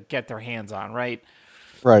has to get their hands on, right?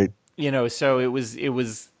 Right. So it was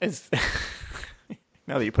as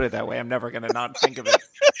now that you put it that way, I'm never going to not think of it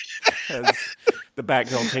as the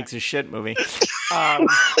Batgirl takes a shit movie.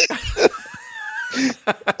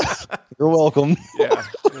 You're welcome. Yeah.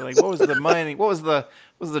 You're like, what was the mining? What was the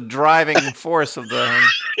driving force of the?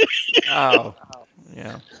 Oh,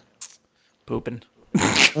 yeah, pooping.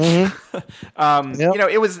 Mm-hmm.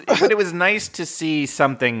 It was nice to see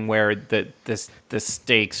something where the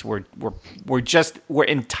stakes were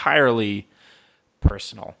entirely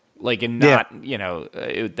personal. Like, and not,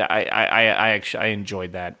 I actually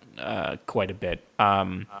enjoyed that quite a bit.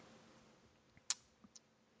 Where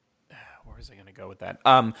was I going to go with that?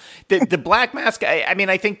 The Black Mask. I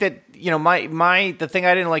mean, I think that the thing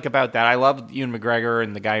I didn't like about that, I loved Ewan McGregor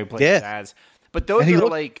and the guy who played Zaz, but those are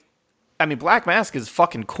like, I mean, Black Mask is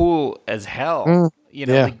fucking cool as hell.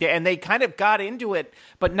 And they kind of got into it,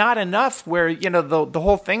 but not enough. Where the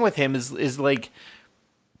whole thing with him is like,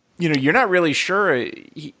 you're not really sure.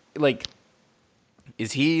 Like,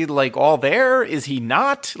 is he like all there? Is he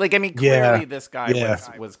not? Like, I mean, clearly this guy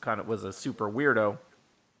was a super weirdo,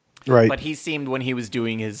 right? But he seemed, when he was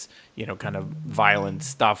doing his kind of violent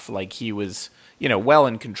stuff, like he was well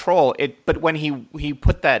in control. But when he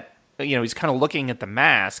put that, he's kind of looking at the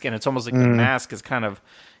mask, and it's almost like the mask is kind of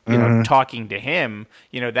talking to him.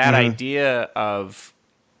 That idea of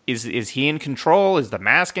is he in control? Is the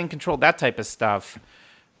mask in control? That type of stuff.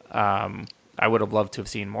 I would have loved to have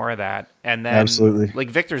seen more of that. And then, absolutely,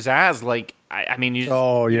 like Victor Zaz, like I mean, you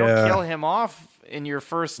don't kill him off in your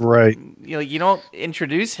first, right? You don't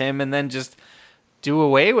introduce him and then just do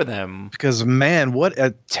away with him. Because man, what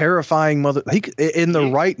a terrifying mother! In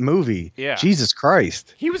the right movie, Jesus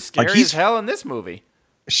Christ, he was scary as hell in this movie.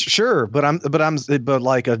 Sure, but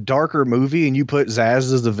like a darker movie, and you put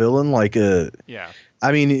Zaz as the villain, like I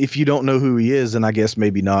mean, if you don't know who he is, then I guess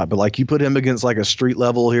maybe not. But like, you put him against like a street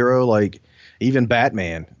level hero, like even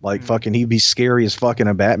Batman, like fucking, he'd be scary as fuck in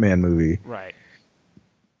a Batman movie. Right.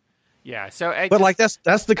 Yeah. So, but like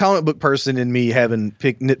that's the comic book person in me having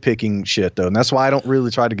nitpicking shit though, and that's why I don't really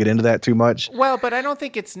try to get into that too much. Well, but I don't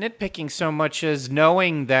think it's nitpicking so much as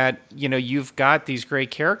knowing that you've got these great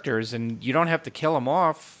characters and you don't have to kill them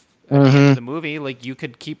off at the end of the movie. Like you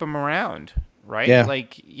could keep them around, right? Yeah.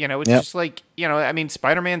 Like it's just like I mean,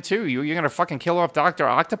 Spider-Man 2. You're gonna fucking kill off Dr.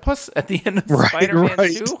 Octopus at the end of Spider-Man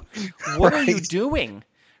 2. What are you doing?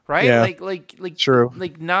 Right? Yeah. Like true.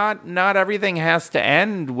 Like not everything has to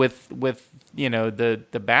end with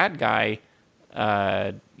the bad guy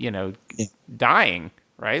dying,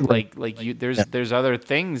 right? Like there's other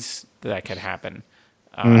things that could happen.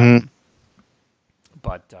 But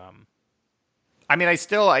I mean, I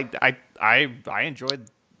enjoyed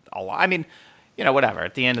a lot. I mean, whatever.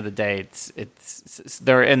 At the end of the day, it's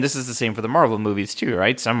there, and this is the same for the Marvel movies too,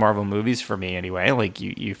 right? Some Marvel movies, for me anyway, like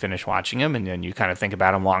you finish watching them and then you kind of think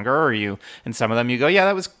about them longer, and some of them you go,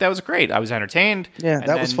 yeah, that was great. I was entertained. Yeah, and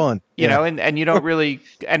that was fun. You know, and you don't really,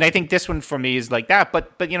 and I think this one for me is like that.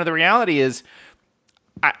 But the reality is,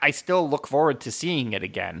 I still look forward to seeing it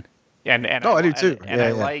again. And I do too. And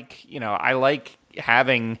I like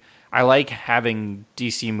having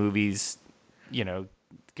DC movies,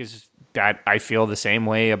 because that I feel the same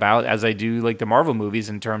way about as I do like the Marvel movies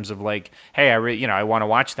in terms of like, hey, I want to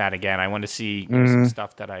watch that again. I want to see some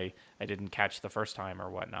stuff that I didn't catch the first time or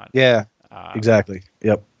whatnot. Yeah, exactly.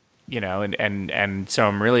 Yep. And so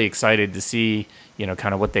I'm really excited to see,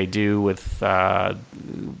 kind of what they do with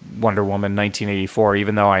Wonder Woman 1984,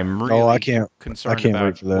 even though I'm really concerned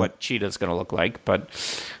about what Cheetah's going to look like. But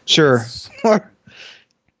sure. I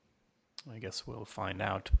guess we'll find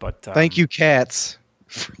out. But thank you, cats.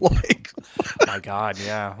 My God,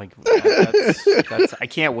 yeah, like that's I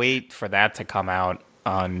can't wait for that to come out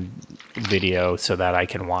on video so that I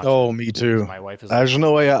can watch. Oh, me too. My wife is. There's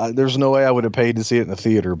no way I would have paid to see it in the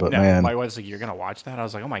theater, but man, my wife's like, "You're gonna watch that?" I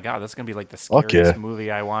was like, "Oh my God, that's gonna be like the scariest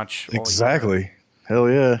movie I watch." Exactly. Hell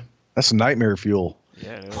yeah, that's nightmare fuel.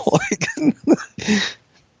 Yeah. It is.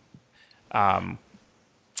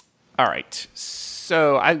 All right.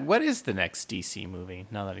 So, what is the next DC movie?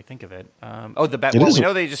 Now that I think of it, the Batman. Well, we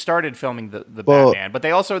know they just started filming the Batman, but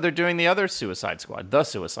they're doing the other Suicide Squad, the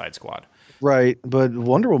Suicide Squad. Right, but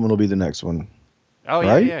Wonder Woman will be the next one. Oh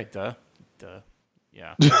right? yeah, duh,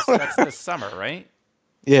 yeah. That's this summer, right?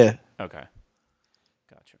 Yeah. Okay.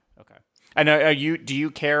 Gotcha. Okay. And do you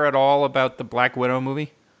care at all about the Black Widow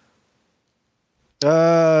movie?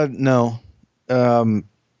 No.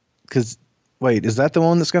 Because. Wait, is that the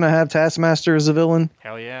one that's going to have Taskmaster as a villain?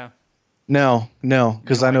 Hell yeah. No,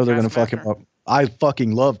 because I know they're going to fuck him up. I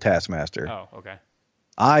fucking love Taskmaster. Oh, okay.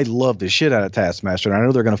 I love the shit out of Taskmaster, and I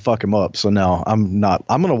know they're going to fuck him up. So no, I'm not.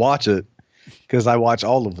 I'm going to watch it because I watch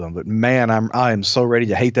all of them. But man, I am so ready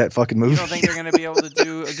to hate that fucking movie. You don't think they're going to be able to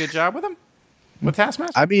do a good job with him? With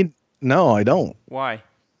Taskmaster? I mean, no, I don't. Why?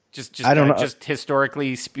 Just I don't know. Just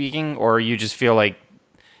historically speaking, or you just feel like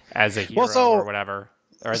as a hero or whatever?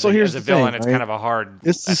 Or here's as a villain, thing, it's right? kind of a hard.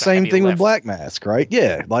 It's the same thing with Black Mask, right?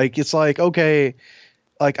 Yeah, like it's like okay,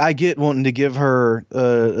 like I get wanting to give her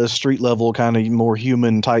a street level kind of more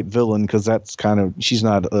human type villain because that's kind of she's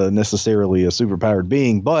not necessarily a superpowered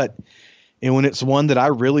being, but and when it's one that I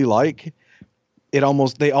really like, they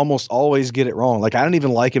almost always get it wrong. Like I don't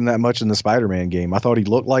even like him that much in the Spider-Man game. I thought he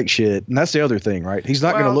looked like shit, and that's the other thing, right? He's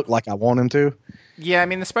not going to look like I want him to. Yeah, I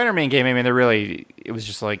mean the Spider-Man game. I mean, it was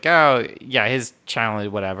just like, oh yeah, his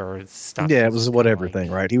challenge, whatever stuff. Yeah, it was whatever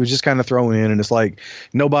thing, right? He was just kind of thrown in, and it's like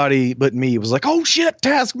nobody but me was like, oh shit,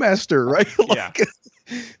 Taskmaster, right? Yeah.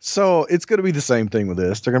 So it's gonna be the same thing with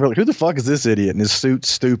this. They're gonna be like, who the fuck is this idiot? And his suit's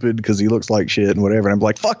stupid because he looks like shit and whatever. And I'm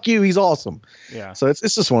like, fuck you, he's awesome. Yeah. So it's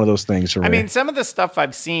just one of those things for me. I mean, some of the stuff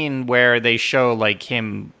I've seen where they show like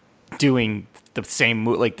him doing the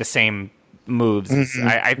same moves. Mm-hmm.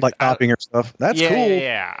 I like copying or stuff. That's cool.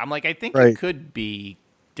 Yeah. I'm like, I think it could be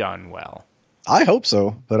done well. I hope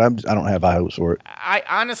so, but I don't have high hopes for it. I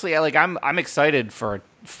honestly, I'm excited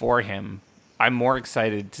for him. I'm more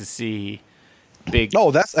excited to see big.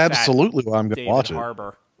 Oh, that's absolutely why I'm going to watch it.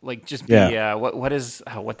 Harbor, like just be what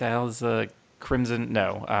the hell is the Crimson?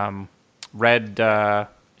 No, Red.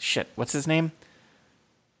 Shit, what's his name?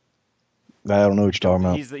 I don't know what you're talking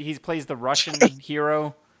about. He plays the Russian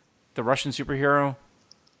hero. The Russian superhero.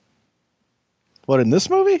 What, in this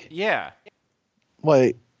movie? Yeah.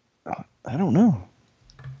 Wait, I don't know.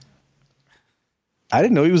 I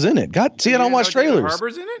didn't know he was in it. God, see, I don't watch trailers. David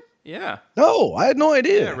Harbour's in it? Yeah. No, I had no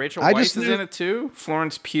idea. Yeah, Rachel Weisz is in it too.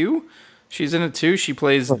 Florence Pugh, she's in it too. She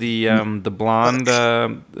plays the blonde,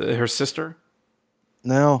 her sister.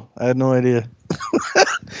 No, I had no idea.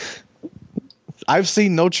 I've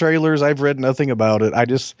seen no trailers. I've read nothing about it.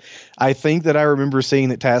 I think that I remember seeing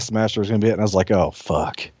that Taskmaster was going to be it, and I was like, oh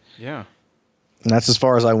fuck. Yeah. And that's as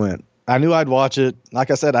far as I went. I knew I'd watch it. Like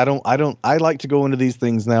I said, I like to go into these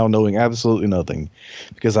things now knowing absolutely nothing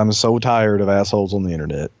because I'm so tired of assholes on the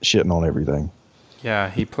internet shitting on everything. Yeah,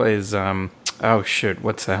 he plays, oh shit,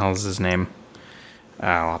 what the hell is his name?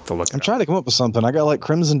 I'll have to look. I'm trying to come up with something. I got like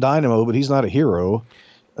Crimson Dynamo, but he's not a hero.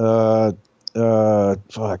 Fuck.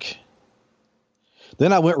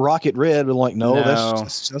 Then I went Rocket Red, but like, no.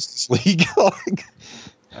 That's Justice League.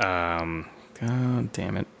 God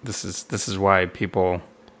damn it. This is why people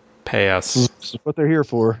pay us. This is what they're here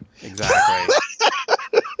for. Exactly.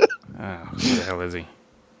 Who the hell is he?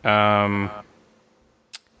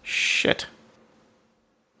 Shit.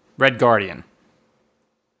 Red Guardian.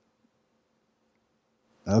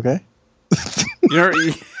 Okay. You're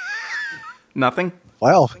Nothing?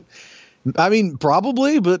 Wow. I mean,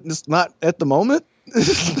 probably, but it's not at the moment.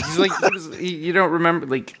 He's like, you don't remember,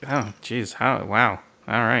 like, oh, jeez, how, wow.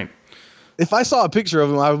 All right. If I saw a picture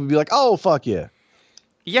of him, I would be like, oh, fuck yeah.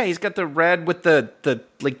 Yeah, he's got the red with the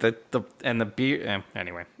and the beard.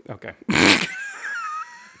 Anyway, okay.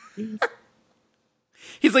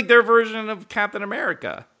 He's like their version of Captain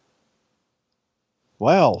America.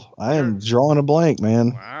 Wow, I am drawing a blank,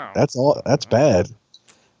 man. Wow, that's bad.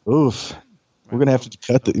 Oof. We're gonna have to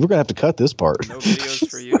cut. We're gonna have to cut this part. No videos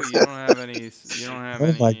for you. You don't have any. You don't have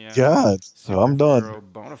any. Oh my god! So I'm done.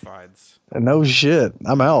 Bona fides. No shit.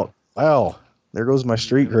 I'm out. Wow. There goes my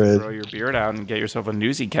street cred. Grow your beard out and get yourself a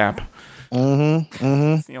newsy cap. Mm-hmm.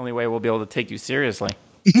 Mm-hmm. It's the only way we'll be able to take you seriously.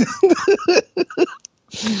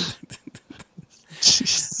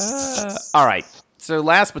 All right. So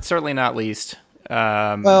last but certainly not least. We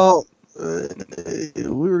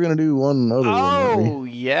were gonna do one other one. Oh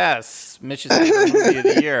yes, Mitch's movie of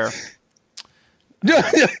the year.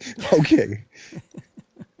 Okay.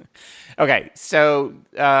 Okay, so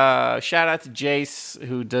shout out to Jace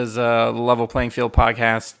who does a Level Playing Field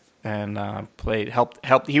podcast and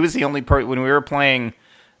helped. He was the only person when we were playing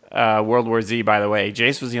World War Z. By the way,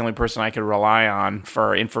 Jace was the only person I could rely on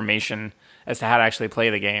for information as to how to actually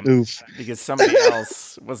play the game. Oof. Because somebody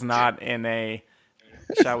else was not in a,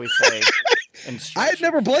 shall we say, I had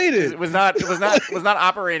never played it. It was not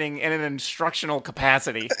operating in an instructional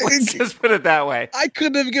capacity. Let's just put it that way. I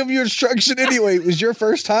couldn't have given you instruction anyway. It was your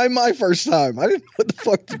first time, my first time. I didn't know what the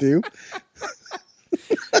fuck to do.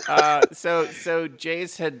 So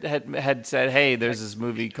Jace had said, hey, there's this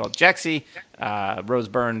movie called Jexy. Rose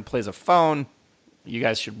Byrne plays a phone. You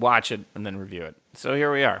guys should watch it and then review it. So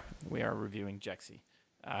here we are. We are reviewing Jexy.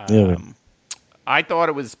 I thought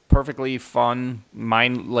it was perfectly fun,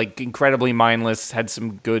 incredibly mindless, had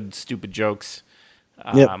some good, stupid jokes.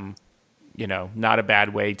 Not a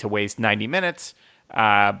bad way to waste 90 minutes.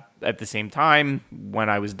 At the same time, when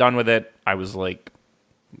I was done with it, I was like,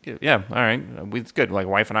 yeah, all right, it's good. Like,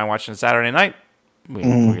 wife and I watched it Saturday night. We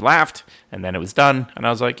laughed, and then it was done. And I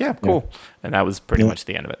was like, yeah, cool. Yeah. And that was pretty much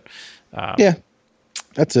the end of it. Yeah.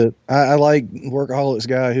 That's it. I like Workaholics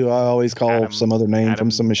guy who I always call some other name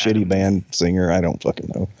from some shitty band singer. I don't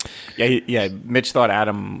fucking know. Yeah. Mitch thought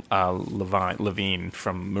Adam Levine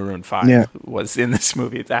from Maroon 5 was in this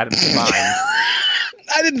movie. It's Adam Levine.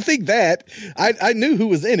 I didn't think that. I knew who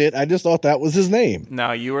was in it. I just thought that was his name.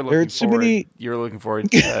 No, you were looking forward. You were looking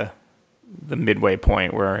forward to the midway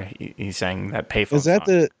point where he sang that payphone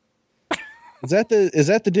song. Is that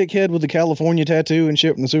the dickhead with the California tattoo and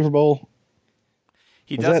shit from the Super Bowl?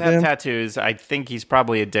 He does have tattoos. I think he's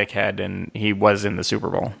probably a dickhead, and he was in the Super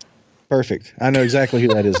Bowl. Perfect. I know exactly who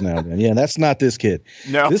that is now. Then. Yeah, that's not this kid.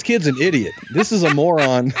 No, this kid's an idiot. This is a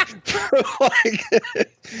moron.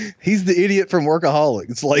 He's the idiot from Workaholics.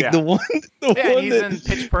 It's like the one. He's in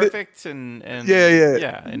Pitch Perfect, and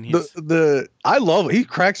yeah. And he's I love it. He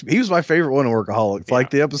cracks me. He was my favorite one in Workaholics. Yeah. Like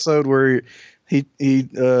the episode where he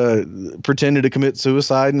pretended to commit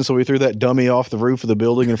suicide, and so he threw that dummy off the roof of the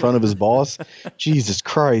building in front of his boss. Jesus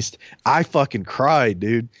Christ. I fucking cried,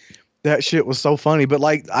 dude. That shit was so funny. But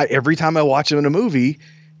like every time I watch him in a movie,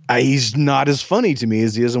 he's not as funny to me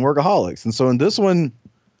as he is in Workaholics. And so in this one,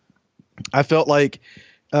 I felt like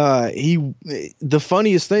the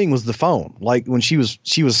funniest thing was the phone. Like when she was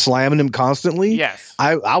slamming him constantly. Yes,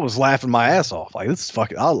 I was laughing my ass off. Like this is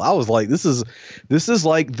fucking. I was like, this is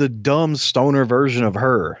like the dumb stoner version of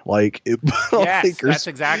her. Like, yes, that's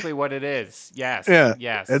exactly what it is. Yes, yeah,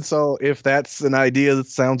 yes. And so if that's an idea that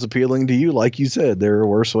sounds appealing to you, like you said, there are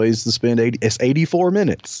worse ways to spend 84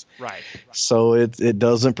 minutes. Right. So it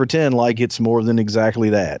doesn't pretend like it's more than exactly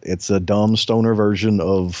that. It's a dumb stoner version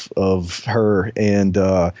of her, and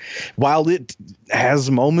while it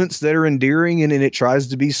has moments that are endearing and it tries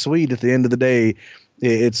to be sweet, at the end of the day,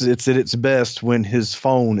 it's at its best when his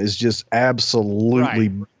phone is just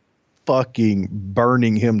absolutely fucking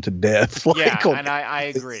burning him to death. And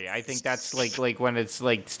I agree. I think that's like when it's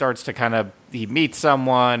like starts to kind of, he meets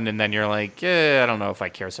someone and then you're like, I don't know if I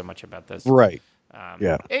care so much about this. Right.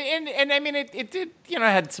 And I mean, it did,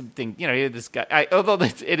 had something, this guy, although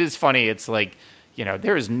it is funny, it's like,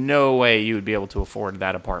 there is no way you would be able to afford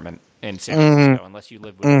that apartment in San Francisco unless you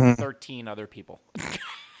lived with 13 other people.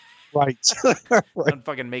 Right. I'm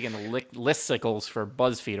fucking making listicles for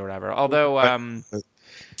BuzzFeed or whatever. Although,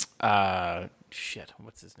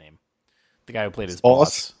 what's his name? The guy who played his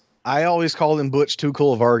boss. I always call him Butch Too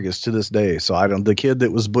Cool Vargas to this day. So the kid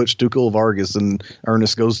that was Butch Too Cool Vargas and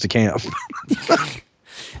Ernest Goes to Camp.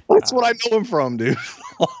 That's what I know him from, dude.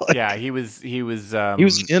 He was he was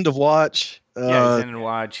in End of Watch. He was in End of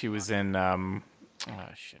Watch. He was in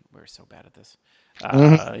we're so bad at this.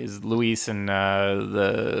 Is Luis in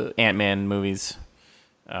the Ant-Man movies.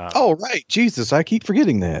 Right. Jesus, I keep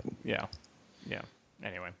forgetting that. Yeah.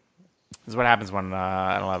 Anyway, this is what happens when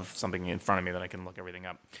I don't have something in front of me that I can look everything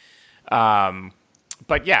up.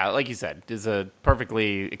 But yeah, like you said, is a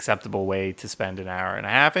perfectly acceptable way to spend an hour and a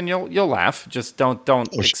half, and you'll laugh. Just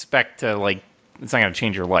don't expect to, like, it's not going to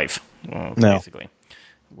change your life. Well, no. Basically,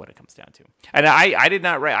 what it comes down to. And I did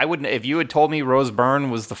not write. I wouldn't, if you had told me Rose Byrne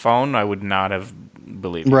was the phone, I would not have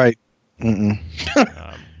believed it. Right.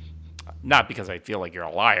 Not because I feel like you're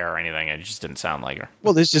a liar or anything. It just didn't sound like her.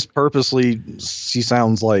 Well, it's just purposely. She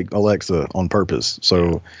sounds like Alexa on purpose,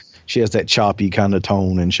 so she has that choppy kind of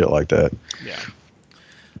tone and shit like that. Yeah.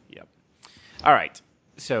 Yep. All right.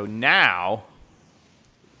 So now,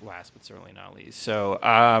 last but certainly not least. So,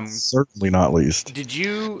 certainly not least. Did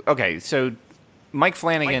you? Okay. So, Mike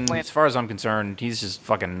Flanagan, as far as I'm concerned, he's just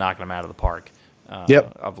fucking knocking them out of the park.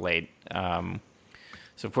 Of late.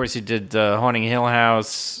 So, of course, he did Haunting Hill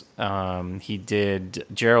House. He did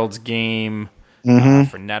Gerald's Game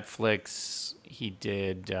for Netflix. He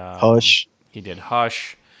did Hush. He did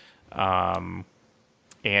Hush. And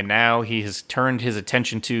now he has turned his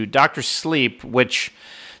attention to Dr. Sleep,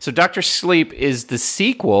 so Dr. Sleep is the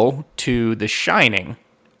sequel to The Shining.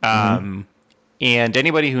 And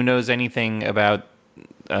anybody who knows anything about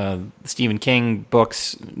Stephen King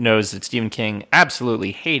books knows that Stephen King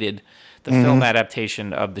absolutely hated the film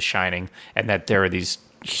adaptation of The Shining, and that there are these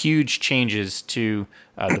huge changes to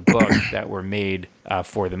the book that were made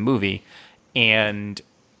for the movie. And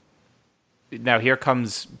now here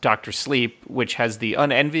comes Dr. Sleep, which has the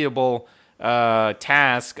unenviable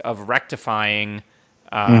task of rectifying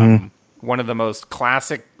one of the most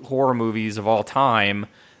classic horror movies of all time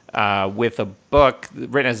with a book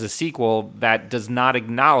written as a sequel that does not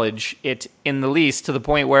acknowledge it in the least, to the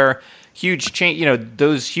point where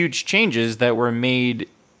those huge changes that were made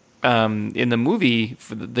in the movie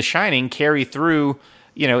for The Shining carry through,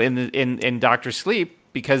 in Dr. Sleep,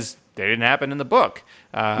 because they didn't happen in the book.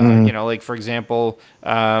 Like, for example,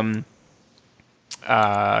 the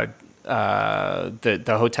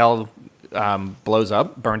hotel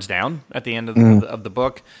burns down at the end of the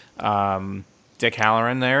book. Dick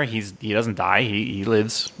Halloran there, he doesn't die. He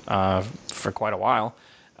lives for quite a while.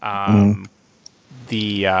 I'm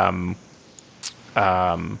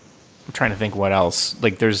trying to think what else.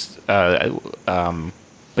 Like, there's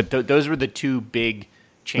but those were the two big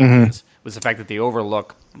changes. Was the fact that the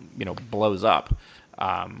Overlook, blows up,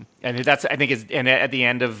 and that's, I think, and at the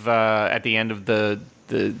end of the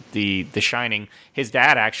Shining, his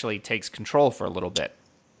dad actually takes control for a little bit.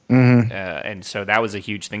 And so that was a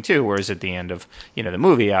huge thing too. Whereas at the end of the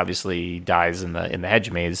movie, obviously he dies in the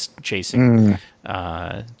hedge maze chasing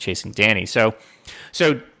Danny. So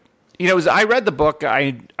I read the book.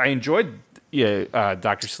 I enjoyed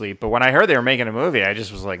Dr. Sleep, but when I heard they were making a movie, I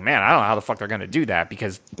just was like, man, I don't know how the fuck they're going to do that,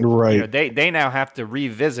 because they now have to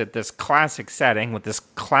revisit this classic setting with this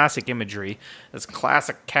classic imagery, this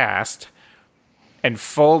classic cast, and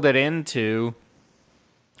fold it into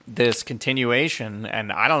this continuation,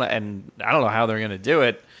 and I don't know how they're going to do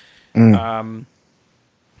it,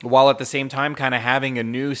 while at the same time kind of having a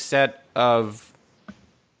new set of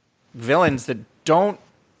villains that don't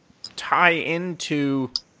tie into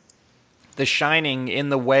The Shining in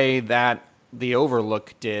the way that the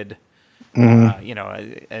Overlook did. As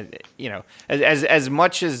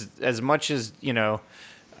much as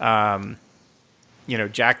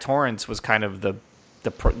Jack Torrance was kind of the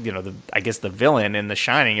I guess the villain in The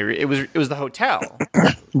Shining. It was the hotel,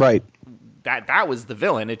 right? That was the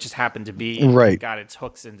villain. It just happened to be got its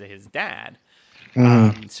hooks into his dad.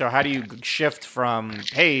 So how do you shift from,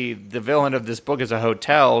 hey, the villain of this book is a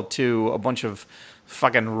hotel, to a bunch of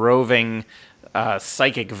fucking roving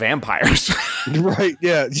psychic vampires. Right,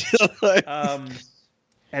 yeah.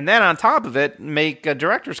 And then on top of it, make a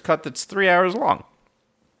director's cut that's 3 hours long.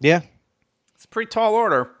 Yeah. It's a pretty tall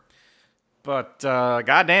order. But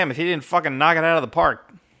goddamn, if he didn't fucking knock it out of the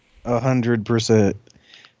park. 100%.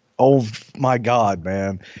 Oh my God,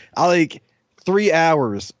 man. I like 3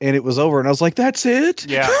 hours and it was over and I was like, that's it?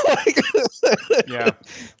 Yeah. Yeah.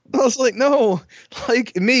 I was like, no,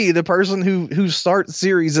 like me, the person who starts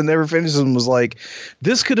series and never finishes them was like,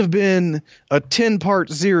 this could have been a 10-part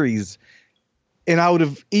series and I would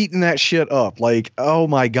have eaten that shit up. Like, oh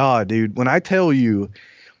my God, dude. When I tell you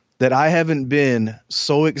that I haven't been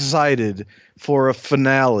so excited for a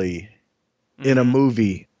finale in a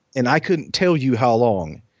movie, and I couldn't tell you how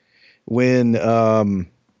long, when,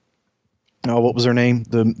 what was her name?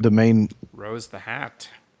 The main Rose the Hat.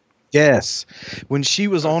 Yes, when she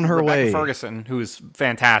was on her Rebecca way. Ferguson, who's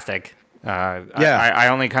fantastic. Yeah, I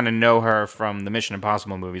only kind of know her from the Mission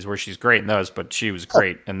Impossible movies, where she's great in those, but she was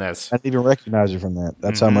great in this. I didn't even recognize her from that.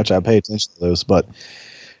 That's how much I pay attention to those. But,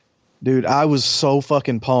 dude, I was so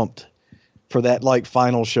fucking pumped for that like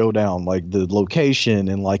final showdown, like the location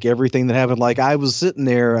and like everything that happened. Like I was sitting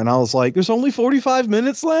there and I was like, there's only 45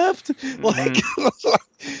 minutes left. Like,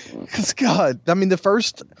 cause God, I mean the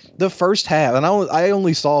first half, and I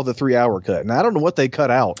only saw the 3 hour cut, and I don't know what they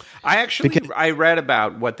cut out. I read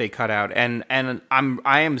about what they cut out, and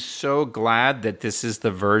I am so glad that this is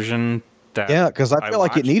the version that because I feel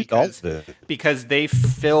like it needed all of it, because they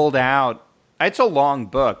filled out. It's a long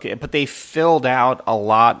book, but they filled out a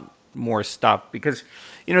lot more stuff, because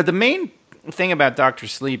the main thing about Dr.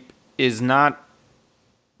 Sleep is not,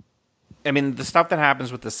 I mean, the stuff that happens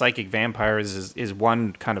with the psychic vampires is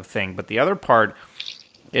one kind of thing, but the other part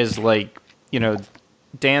is like,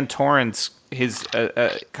 Dan Torrance, his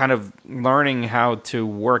kind of learning how to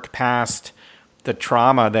work past the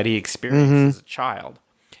trauma that he experienced as a child.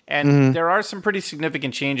 And there are some pretty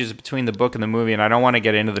significant changes between the book and the movie, and I don't want to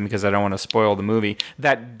get into them because I don't want to spoil the movie.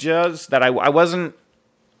 I wasn't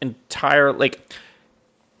entire, like,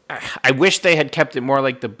 I wish they had kept it more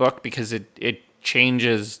like the book, because it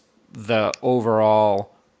changes the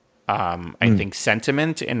overall I think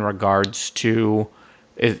sentiment in regards to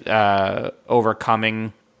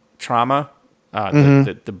overcoming trauma.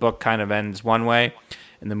 The book kind of ends one way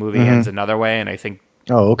and the movie ends another way, and I think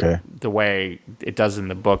the way it does in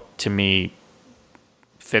the book, to me,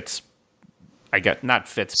 fits, not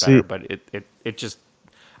fits better, but it just,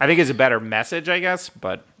 I think is a better message, I guess.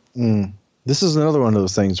 But this is another one of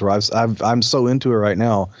those things where I'm so into it right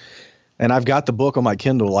now, and I've got the book on my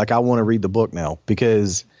Kindle. Like I want to read the book now,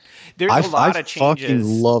 because there's a lot of changes. I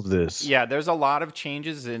fucking love this. Yeah, there's a lot of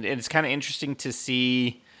changes, and it's kind of interesting to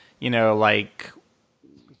see. Like,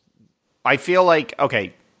 I feel like,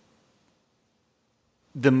 okay,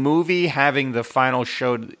 the movie having the final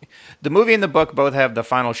the movie and the book both have the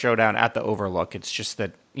final showdown at the Overlook. It's just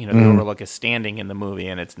that the Overlook is standing in the movie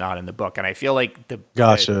and it's not in the book. And I feel like the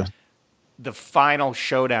final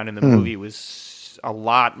showdown in the movie was a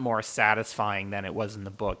lot more satisfying than it was in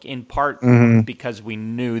the book. In part because we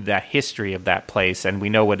knew the history of that place and we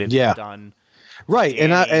know what it had done. Right,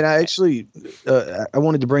 and I actually I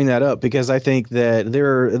wanted to bring that up because I think that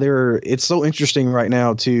it's so interesting right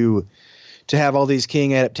now to have all these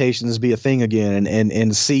King adaptations be a thing again,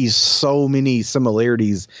 and see so many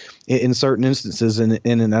similarities in certain instances, and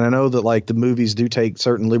I know that like the movies do take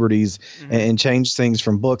certain liberties and change things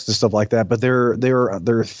from books and stuff like that, but there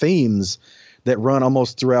are themes that run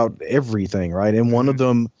almost throughout everything, right? And one of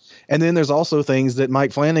them, and then there's also things that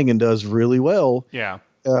Mike Flanagan does really well. Yeah.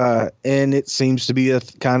 And it seems to be a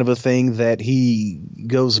kind of a thing that he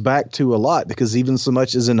goes back to a lot, because even so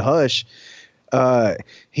much as in Hush,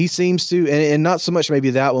 he seems to, and not so much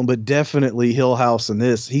maybe that one, but definitely Hill House and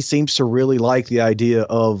this, he seems to really like the idea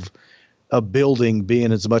of a building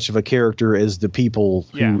being as much of a character as the people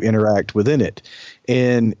who interact within it.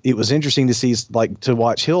 And it was interesting to see, like, to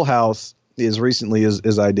watch Hill House as recently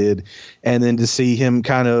as I did, and then to see him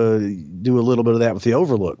kind of do a little bit of that with the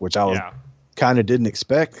Overlook, which I was kind of didn't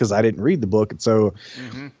expect because I didn't read the book. And so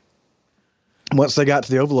once they got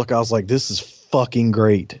to the Overlook, I was like, this is fucking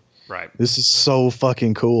great. Right. This is so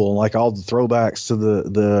fucking cool. Like all the throwbacks to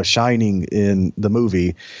the Shining in the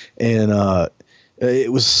movie. And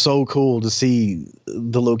it was so cool to see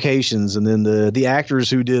the locations, and then the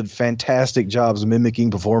actors who did fantastic jobs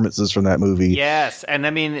mimicking performances from that movie. Yes. And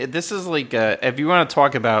I mean, this is like, if you want to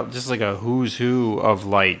talk about just like a who's who of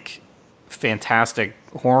like fantastic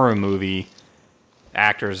horror movie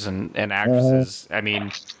actors and actresses. I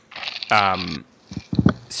mean,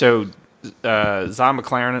 so Zahn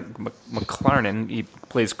McClarnon, he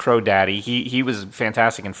plays Crow Daddy. He was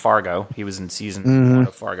fantastic in Fargo. He was in season 1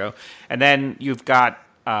 of Fargo. And then you've got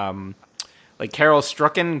like Carol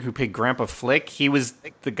Strucken, who played Grandpa Flick. He was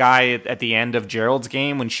the guy at the end of Gerald's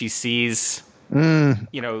Game when she sees, you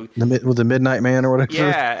know, with the Midnight Man or whatever.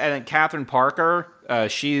 Yeah, and then Catherine Parker.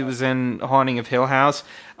 She was in Haunting of Hill House.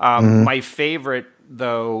 My favorite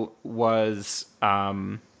though was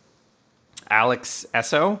Alex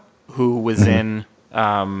Esso, who was in,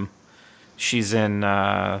 she's in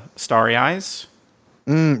Starry Eyes.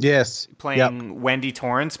 Yes. Playing Wendy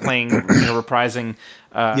Torrance, reprising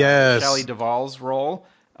Shelley Duvall's role.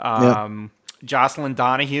 Jocelyn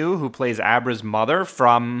Donahue, who plays Abra's mother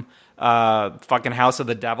from fucking House of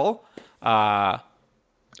the Devil.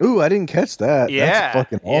 Ooh, I didn't catch that. Yeah, that's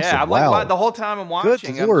fucking awesome. Yeah, I'm like, the whole time I'm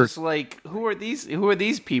watching, Good I'm Lord. just like, who are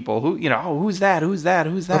these people? Who, who's that?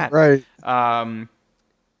 Right.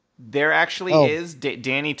 There actually is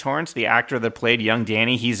Danny Torrance, the actor that played young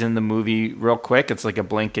Danny. He's in the movie real quick. It's like a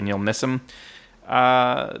blink and you'll miss him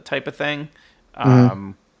type of thing.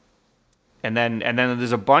 And then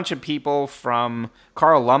there's a bunch of people from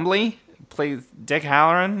Carl Lumbly plays Dick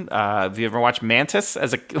Halloran. Have you ever watched Mantis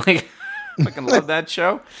as a like? I fucking love that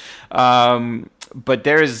show. But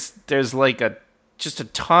there's like just a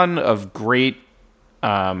ton of great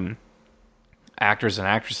actors and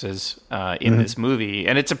actresses in this movie,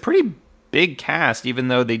 and it's a pretty big cast. Even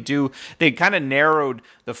though they kind of narrowed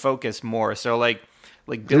the focus more. So like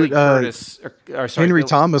Billy Curtis, Henry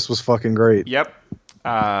Thomas was fucking great. Yep.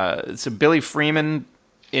 So Billy Freeman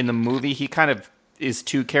in the movie, he kind of is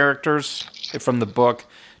two characters from the book.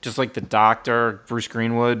 Just like the doctor, Bruce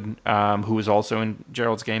Greenwood, who was also in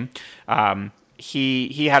Gerald's Game.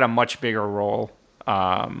 He had a much bigger role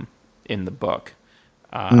in the book.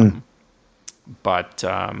 But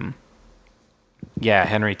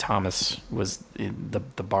Henry Thomas was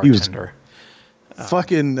the bartender. He was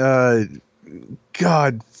fucking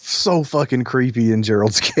God, so fucking creepy in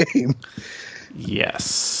Gerald's Game.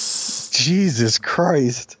 Yes. Jesus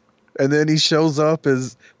Christ. And then he shows up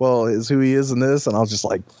as who he is in this, and I was just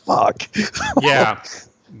like, fuck. Yeah.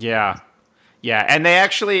 And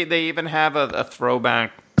they even have a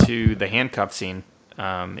throwback to the handcuff scene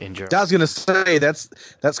in Gerald. I was gonna say that's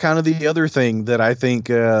kind of the other thing that I think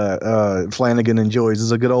Flanagan enjoys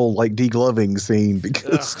is a good old like degloving scene,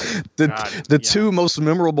 because the two most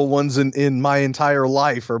memorable ones in my entire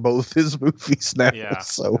life are both his movies now. Yeah.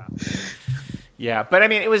 So. Yeah, but I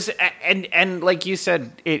mean, it was, and like you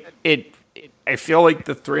said, it I feel like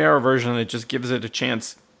the 3-hour version, it just gives it a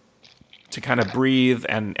chance to kind of breathe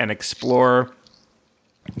and explore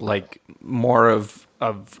like more of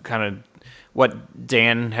kind of what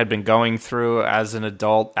Dan had been going through as an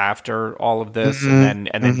adult after all of this, and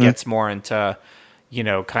then gets more into,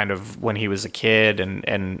 kind of when he was a kid and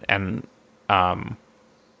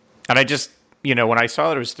I just, when I saw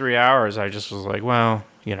that it was 3 hours, I just was like, well,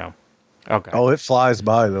 okay. Oh, it flies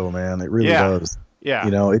by though, man. It really does. Yeah.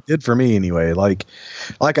 It did for me anyway. Like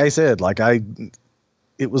I said,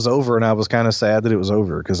 it was over, and I was kind of sad that it was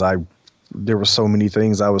over because there were so many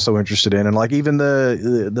things I was so interested in, and like even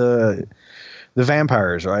the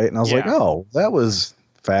vampires, right? And I was like, oh, that was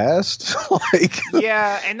fast.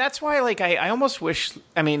 Yeah, and that's why I almost wish.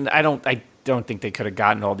 I mean, I don't think they could have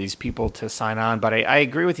gotten all these people to sign on, but I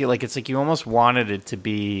agree with you. Like, it's like you almost wanted it to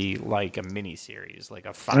be like a mini series, like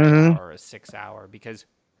a 5-hour or a 6-hour, because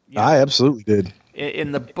I absolutely did.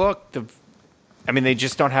 In the book, they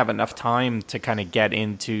just don't have enough time to kind of get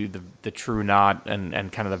into the true knot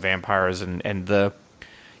and kind of the vampires and the,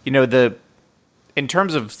 in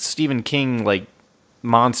terms of Stephen King, like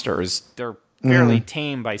monsters, they're fairly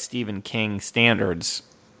tame by Stephen King standards,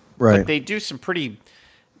 right? But they do some pretty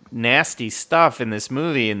nasty stuff in this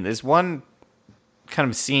movie, and there's one kind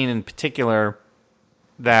of scene in particular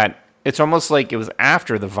that it's almost like it was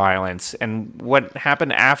after the violence, and what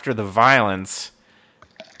happened after the violence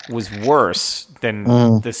was worse than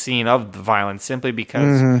the scene of the violence, simply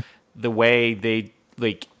because the way they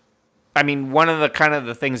one of the kind of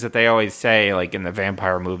the things that they always say, like in the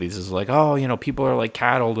vampire movies, is like, oh, people are like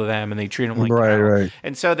cattle to them, and they treat them like cattle. Right.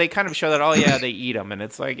 And so they kind of show that, they eat them, and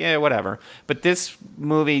it's like, yeah, whatever. But this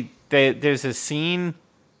movie, there's a scene,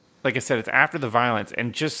 like I said, it's after the violence,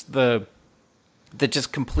 and just the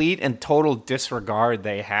just complete and total disregard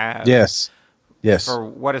they have. Yes. For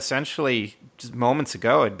what essentially just moments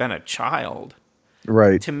ago had been a child.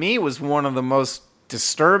 Right. To me, was one of the most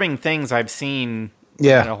disturbing things I've seen in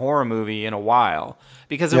a horror movie in a while,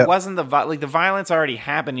 because it wasn't the violence already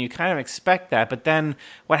happened. You kind of expect that, but then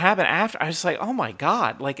what happened after, I was just like, oh my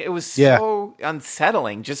God, like it was so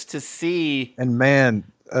unsettling just to see. And man,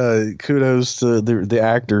 kudos to the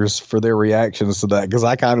actors for their reactions to that, because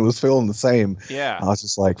I kind of was feeling the same. Yeah, I was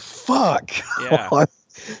just like, "Fuck." Yeah,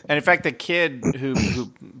 and in fact, the kid who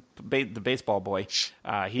the baseball boy,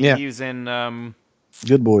 he was in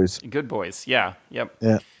Good Boys. Good Boys. Yeah. Yep.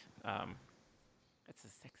 Yeah. That's a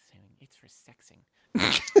sex scene. It's for sexing.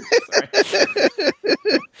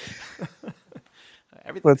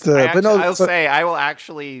 I'll say I will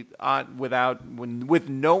actually with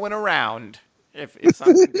no one around. If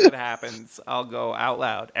something good happens, I'll go out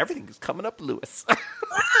loud. Everything's coming up, Lewis.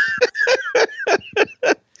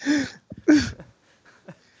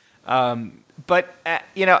 But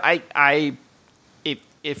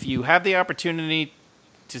if you have the opportunity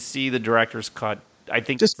to see the director's cut, I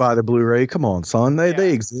think just buy the Blu-ray. Come on, son.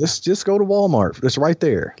 They exist. Just go to Walmart. It's right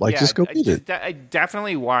there. Just go get it. I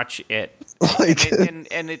definitely watch it.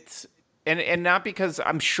 And not because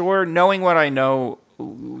I'm sure, knowing what I know,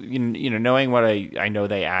 knowing what I know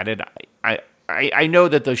they added, I know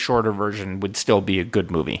that the shorter version would still be a good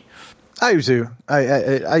movie. I do too.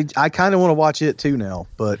 I kind of want to watch it too now,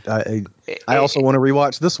 but I also want to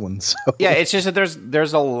rewatch this one. So. Yeah, it's just that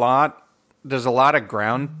there's a lot of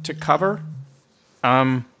ground to cover,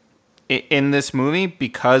 in this movie,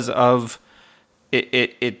 because of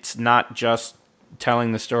it's not just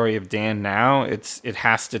telling the story of Dan now. It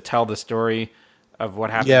has to tell the story of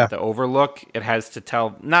what happened at the Overlook. It has to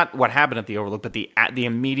tell not what happened at the Overlook, but the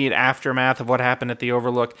immediate aftermath of what happened at the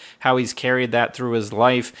Overlook, how he's carried that through his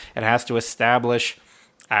life. It has to establish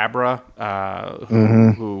Abra,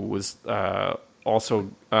 who was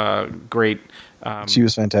also great. She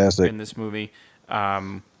was fantastic in this movie.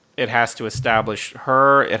 It has to establish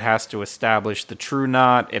her. It has to establish the True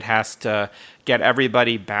Knot. It has to get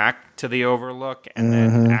everybody back to the Overlook, and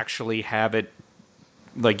then actually have it,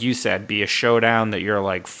 like you said, be a showdown that you're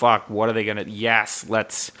like, fuck, what are they going to... Yes,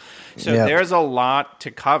 let's... So there's a lot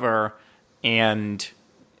to cover, and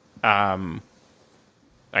I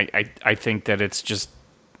think that it's just,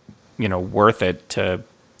 worth it to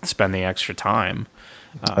spend the extra time.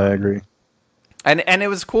 I agree. And it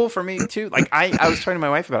was cool for me, too. Like, I was talking to my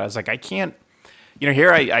wife about it. I was like, I can't...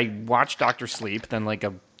 here I watched Dr. Sleep, then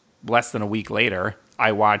less than a week later,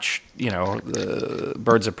 I watched,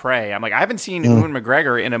 Birds of Prey. I'm like, I haven't seen Ewan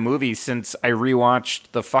McGregor in a movie since I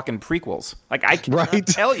rewatched the fucking prequels. Like, I can't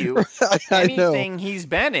tell you anything he's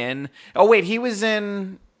been in. Oh, wait, he was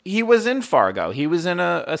in Fargo. He was in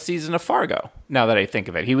a season of Fargo, now that I think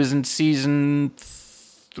of it. He was in season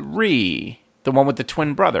 3, the one with the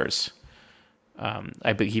twin brothers.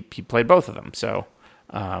 He played both of them, so...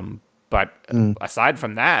 But aside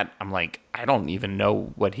from that, I'm like, I don't even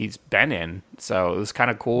know what he's been in. So it was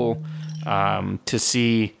kind of cool to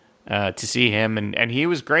see him, and he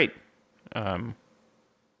was great.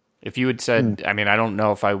 If you had said, I mean, I don't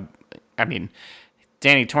know if I mean,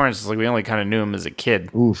 Danny Torrance is like, we only kind of knew him as a kid.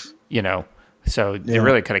 Oof. So they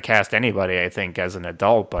really could have cast anybody, I think, as an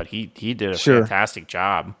adult, but he did a fantastic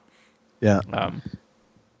job. Yeah.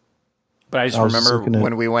 But I just remember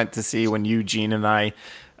when Eugene and I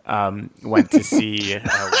went to see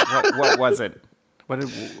what was it?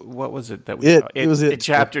 What was it that we saw? It was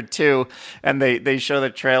chapter 2, and they show the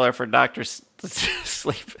trailer for Dr.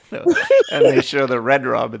 Sleep, and they show the Red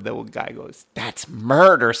Rum, and the guy goes, "That's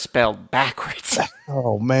murder spelled backwards."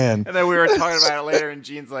 Oh man! And then we were talking about it later, and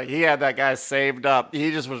Gene's like, he had that guy saved up.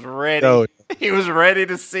 He just was ready. Oh. He was ready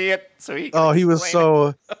to see it, so he. Oh, he was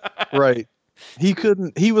so right. He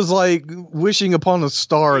couldn't. He was like wishing upon a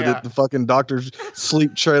star that the fucking Dr.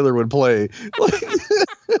 Sleep trailer would play.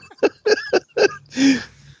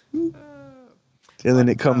 And then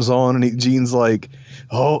it comes on, and Gene's like,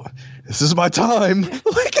 "Oh, this is my time!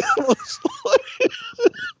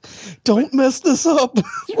 Don't mess this up.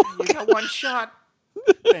 You got one shot."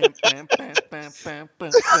 So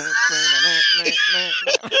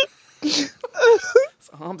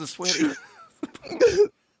I'm just sweaty.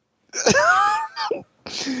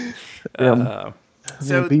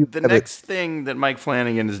 So the next thing that Mike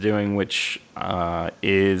Flanagan is doing, which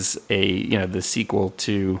is the sequel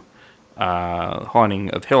to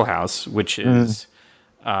Haunting of Hill House, which is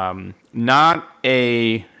not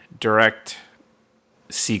a direct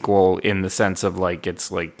sequel in the sense of like it's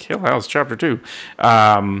like Hill House Chapter 2,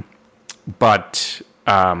 but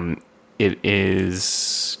it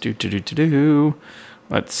is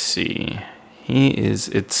let's see.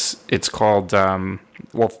 It's called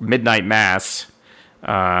Midnight Mass.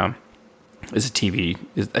 Is a TV.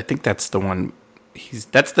 I think that's the one.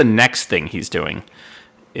 That's the next thing he's doing.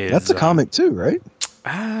 That's a comic too, right?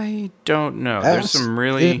 I don't know. There's some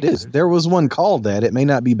really. It is. There was one called that. It may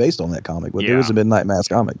not be based on that comic, but there was a Midnight Mass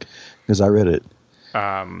comic because I read it.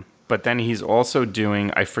 But but then he's also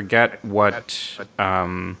doing, I forget what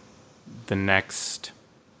the next,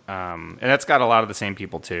 and that's got a lot of the same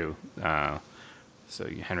people too. So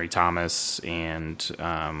Henry Thomas and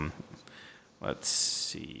let's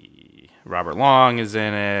see, Robert Long is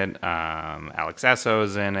in it. Alex Esso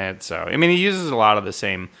is in it. So I mean, he uses a lot of the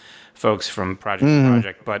same folks from project to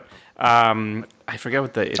project, but I forget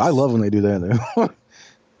what I love when they do that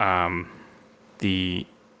though. The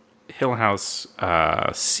Hill House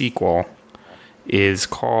sequel is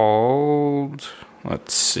called,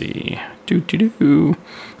 let's see,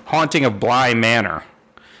 Haunting of Bly Manor.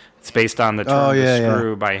 It's based on The Turn of the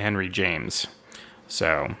Screw by Henry James.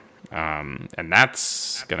 So, and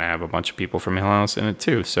that's going to have a bunch of people from Hill House in it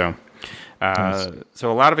too. So,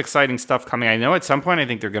 so a lot of exciting stuff coming. I know at some point I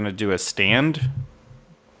think they're going to do a Stand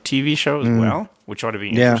TV show as well, which ought to be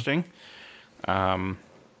interesting.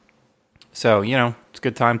 So, you know, it's a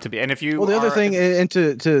good time to be. And if you the other thing, and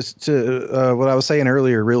to what I was saying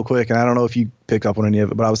earlier real quick, and I don't know if you picked up on any of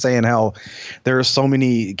it, but I was saying how there are so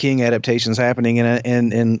many King adaptations happening,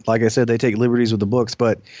 and like I said, they take liberties with the books,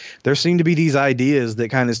 but there seem to be these ideas that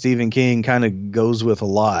kind of Stephen King kind of goes with a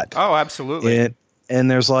lot. Oh, absolutely. And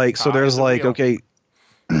there's like, so there's like, okay,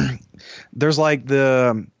 there's like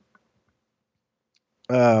the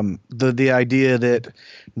idea that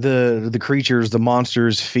the creatures, the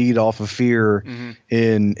monsters feed off of fear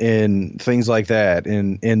and things like that.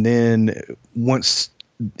 And then once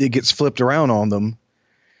it gets flipped around on them,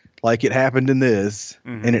 like it happened in this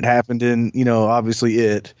and it happened in, you know,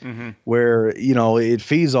 obviously where, you know, it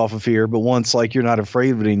feeds off of fear, but once like you're not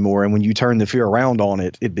afraid of it anymore. And when you turn the fear around on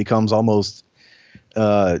it, it becomes almost,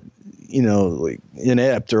 you know, like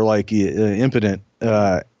inept or like impotent.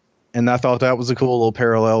 And I thought that was a cool little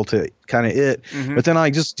parallel to kind of it. But then I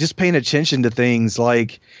just paying attention to things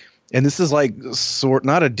like, and this is like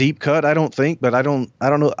not a deep cut, I don't think, but I don't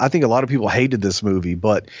know. I think a lot of people hated this movie,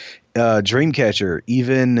 but Dreamcatcher,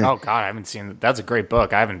 even. Oh God, I haven't seen that. That's a great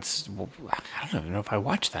book. I don't even know if I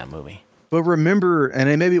watched that movie. But remember,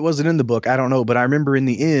 and maybe it wasn't in the book, I don't know, but I remember in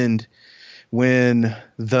the end, when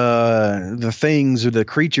the things or the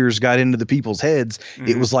creatures got into the people's heads,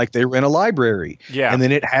 it was like they were in a library. Yeah. And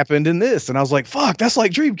then it happened in this. And I was like, fuck, that's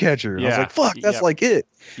like Dreamcatcher. And I was like, fuck, that's like it.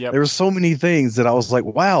 There were so many things that I was like,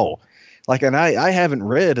 wow. Like, and I haven't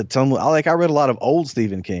read a ton. I read a lot of old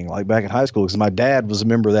Stephen King, like back in high school, because my dad was a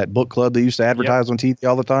member of that book club they used to advertise on TV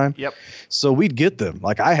all the time. Yep. So we'd get them.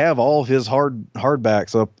 Like, I have all of his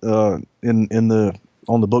hardbacks up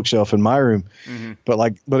on the bookshelf in my room, but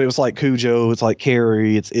it was like Cujo, it's like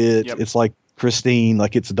Carrie, it's like Christine,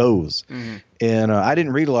 like it's those. And I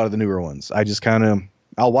didn't read a lot of the newer ones. I just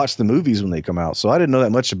I'll watch the movies when they come out, so I didn't know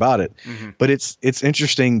that much about it. But it's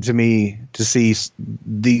interesting to me to see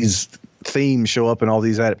these themes show up in all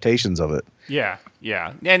these adaptations of it. Yeah,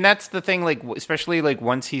 and that's the thing. Like, especially like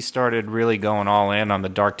once he started really going all in on the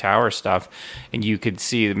Dark Tower stuff, and you could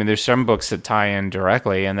see. I mean, there's some books that tie in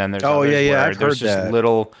directly, and then there's others where I've there's heard just that.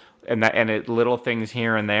 little little things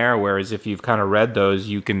here and there. Whereas if you've kind of read those,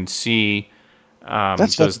 you can see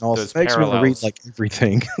that's those awesome. Makes me want to read like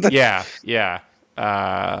everything. yeah.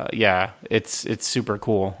 It's super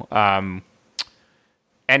cool. And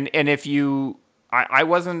if you, I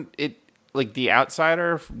wasn't it like The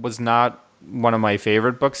Outsider was not one of my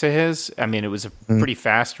favorite books of his. I mean, it was a pretty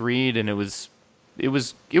fast read, and it was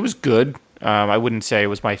good. I wouldn't say it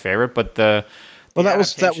was my favorite, but that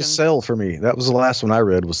was Cell for me. That was the last one I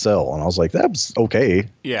read was Cell, and I was like, that was okay.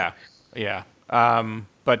 Yeah.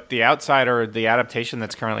 But The Outsider, the adaptation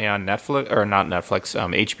that's currently on Netflix, or not Netflix,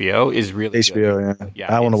 HBO, is really good.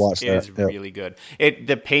 Yeah, I want to watch that. It is really good.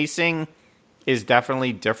 The pacing is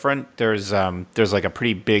definitely different. There's like a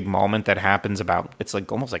pretty big moment that happens it's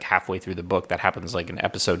like almost like halfway through the book that happens like in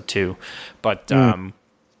episode 2. But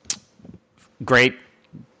great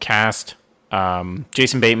cast.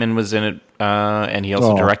 Jason Bateman was in it, and he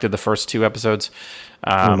also directed the first 2 episodes.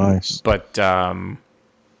 Nice. But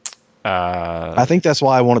I think that's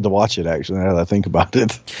why I wanted to watch it, actually, now that I think about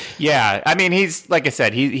it. Yeah, I mean, he's like I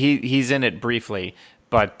said, he's in it briefly,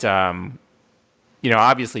 but you know,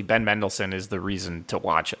 obviously Ben Mendelsohn is the reason to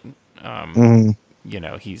watch it. You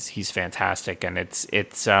know, he's fantastic, and it's.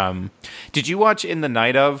 Did you watch In the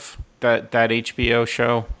Night of that HBO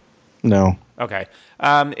show? No. Okay,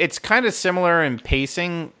 it's kind of similar in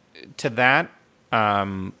pacing to that,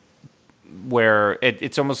 where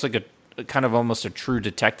it's almost like almost a True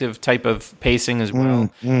Detective type of pacing as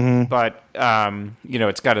well. But you know,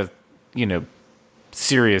 it's got a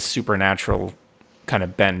serious supernatural kind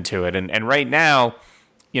of bend to it, and right now,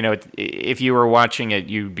 you know, if you were watching it,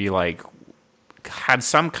 you'd be like, had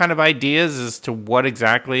some kind of ideas as to what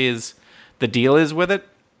exactly is the deal is with it,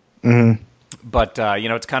 Mm-hmm. But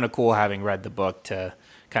it's kind of cool having read the book to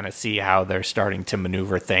kind of see how they're starting to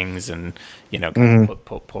maneuver things and kind of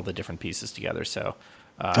pull the different pieces together. So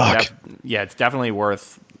it's definitely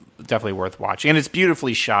worth watching, and it's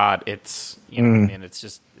beautifully shot. It's what I mean, it's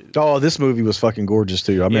just this movie was fucking gorgeous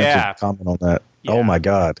too. I meant to comment on that. Yeah. Oh my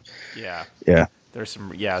god. Yeah. There's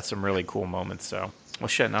some really cool moments. So well,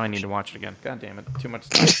 shit. Now I need to watch it again. God damn it, too much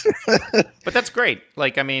stuff. But that's great.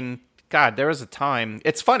 Like, I mean, God, there was a time.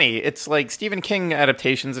 It's funny. It's like Stephen King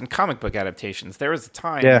adaptations and comic book adaptations. There was a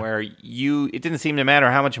time where it didn't seem to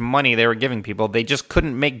matter how much money they were giving people. They just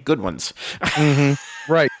couldn't make good ones.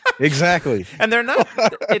 Mm-hmm. Right. Exactly. And they're not.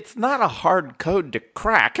 It's not a hard code to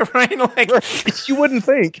crack, right? Like you wouldn't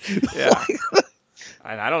think. Yeah.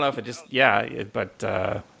 I don't know if it just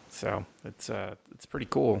but so it's pretty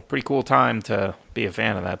cool. Pretty cool time to be a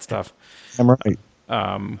fan of that stuff. I'm right.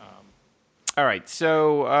 All right,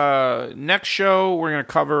 so next show we're going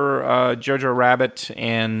to cover Jojo Rabbit,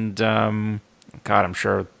 and God, I'm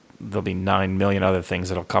sure there'll be 9 million other things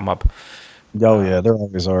that'll come up. Oh yeah, there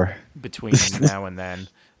always are between now and then.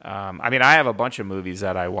 I mean, I have a bunch of movies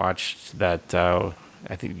that I watched that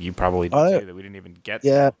I think you probably did too that we didn't even get.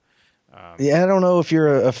 Yeah, to. I don't know if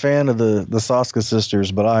you're a fan of the Soska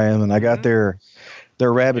sisters, but I am, and I got their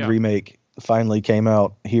Rabid remake. Finally came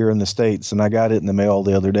out here in the States, and I got it in the mail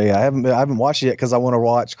the other day. I haven't watched it yet because I want to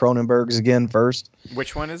watch Cronenberg's again first.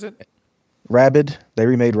 Which one is it? Rabid. They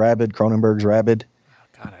remade Rabid. Cronenberg's Rabid. Oh,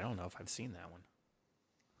 God, I don't know if I've seen that one.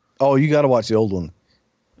 Oh, you got to watch the old one.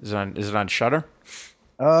 Is it on Shudder?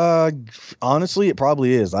 Honestly, it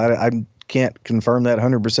probably is. I can't confirm that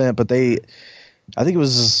 100%, but I think it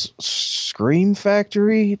was Scream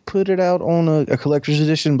Factory put it out on a collector's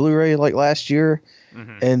edition Blu-ray like last year.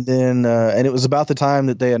 Mm-hmm. And then and it was about the time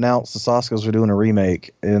that they announced the Soskas were doing a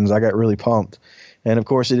remake, and I got really pumped. And of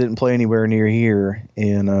course, it didn't play anywhere near here,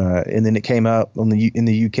 and then it came out in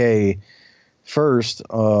the UK first,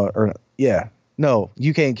 UK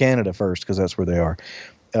and Canada first because that's where they are.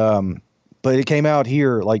 But it came out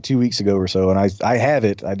here like 2 weeks ago or so, and I have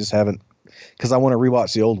it. I just haven't because I want to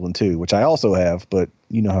rewatch the old one too, which I also have. But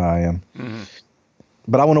you know how I am. Mm-hmm.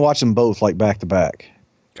 But I want to watch them both like back to back.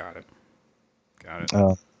 Got it.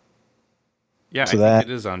 Yeah, so I think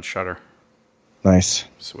it is on Shudder. Nice.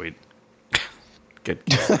 Sweet. Get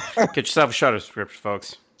yourself a Shudder subscription,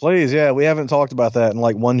 folks. Please, yeah. We haven't talked about that in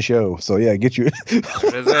like one show. So yeah, get you. There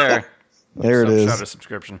it is there. There it is. Shudder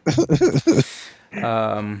subscription.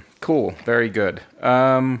 Cool. Very good.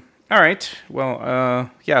 All right.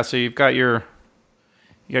 Well, so you've got your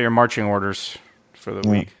marching orders for the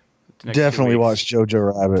week. Definitely watch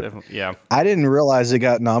Jojo Rabbit. Yeah. I didn't realize it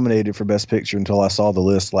got nominated for Best Picture until I saw the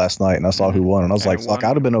list last night and I saw who won. And I was like, fuck,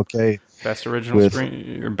 I'd have been okay. Best original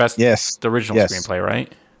screen or best original screenplay,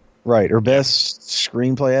 right? Right. Or best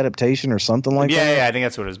screenplay adaptation or something like that. Yeah, I think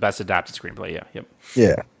that's what it is. Best adapted screenplay, yeah. Yep.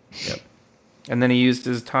 Yeah. Yep. And then he used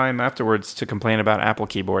his time afterwards to complain about Apple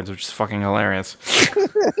keyboards, which is fucking hilarious.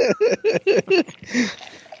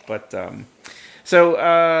 But So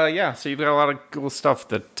you've got a lot of cool stuff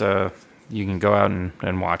that you can go out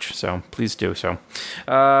and watch. So please do so.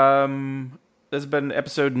 This has been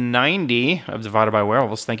episode 90 of Divided by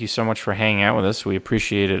Werewolves. Thank you so much for hanging out with us. We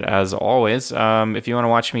appreciate it as always. If you want to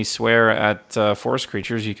watch me swear at forest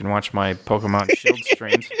creatures, you can watch my Pokemon Shield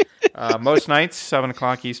streams most nights, 7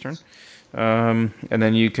 o'clock Eastern. And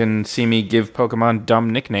then you can see me give Pokemon dumb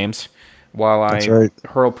nicknames while I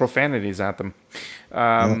hurl profanities at them.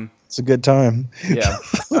 It's a good time. Yeah.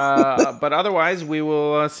 But otherwise, we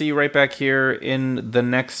will see you right back here in the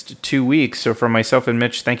next 2 weeks. So for myself and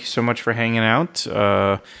Mitch, thank you so much for hanging out.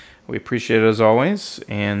 We appreciate it as always.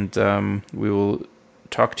 And we will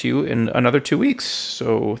talk to you in another 2 weeks.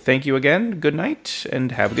 So thank you again. Good night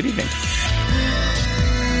and have a good evening.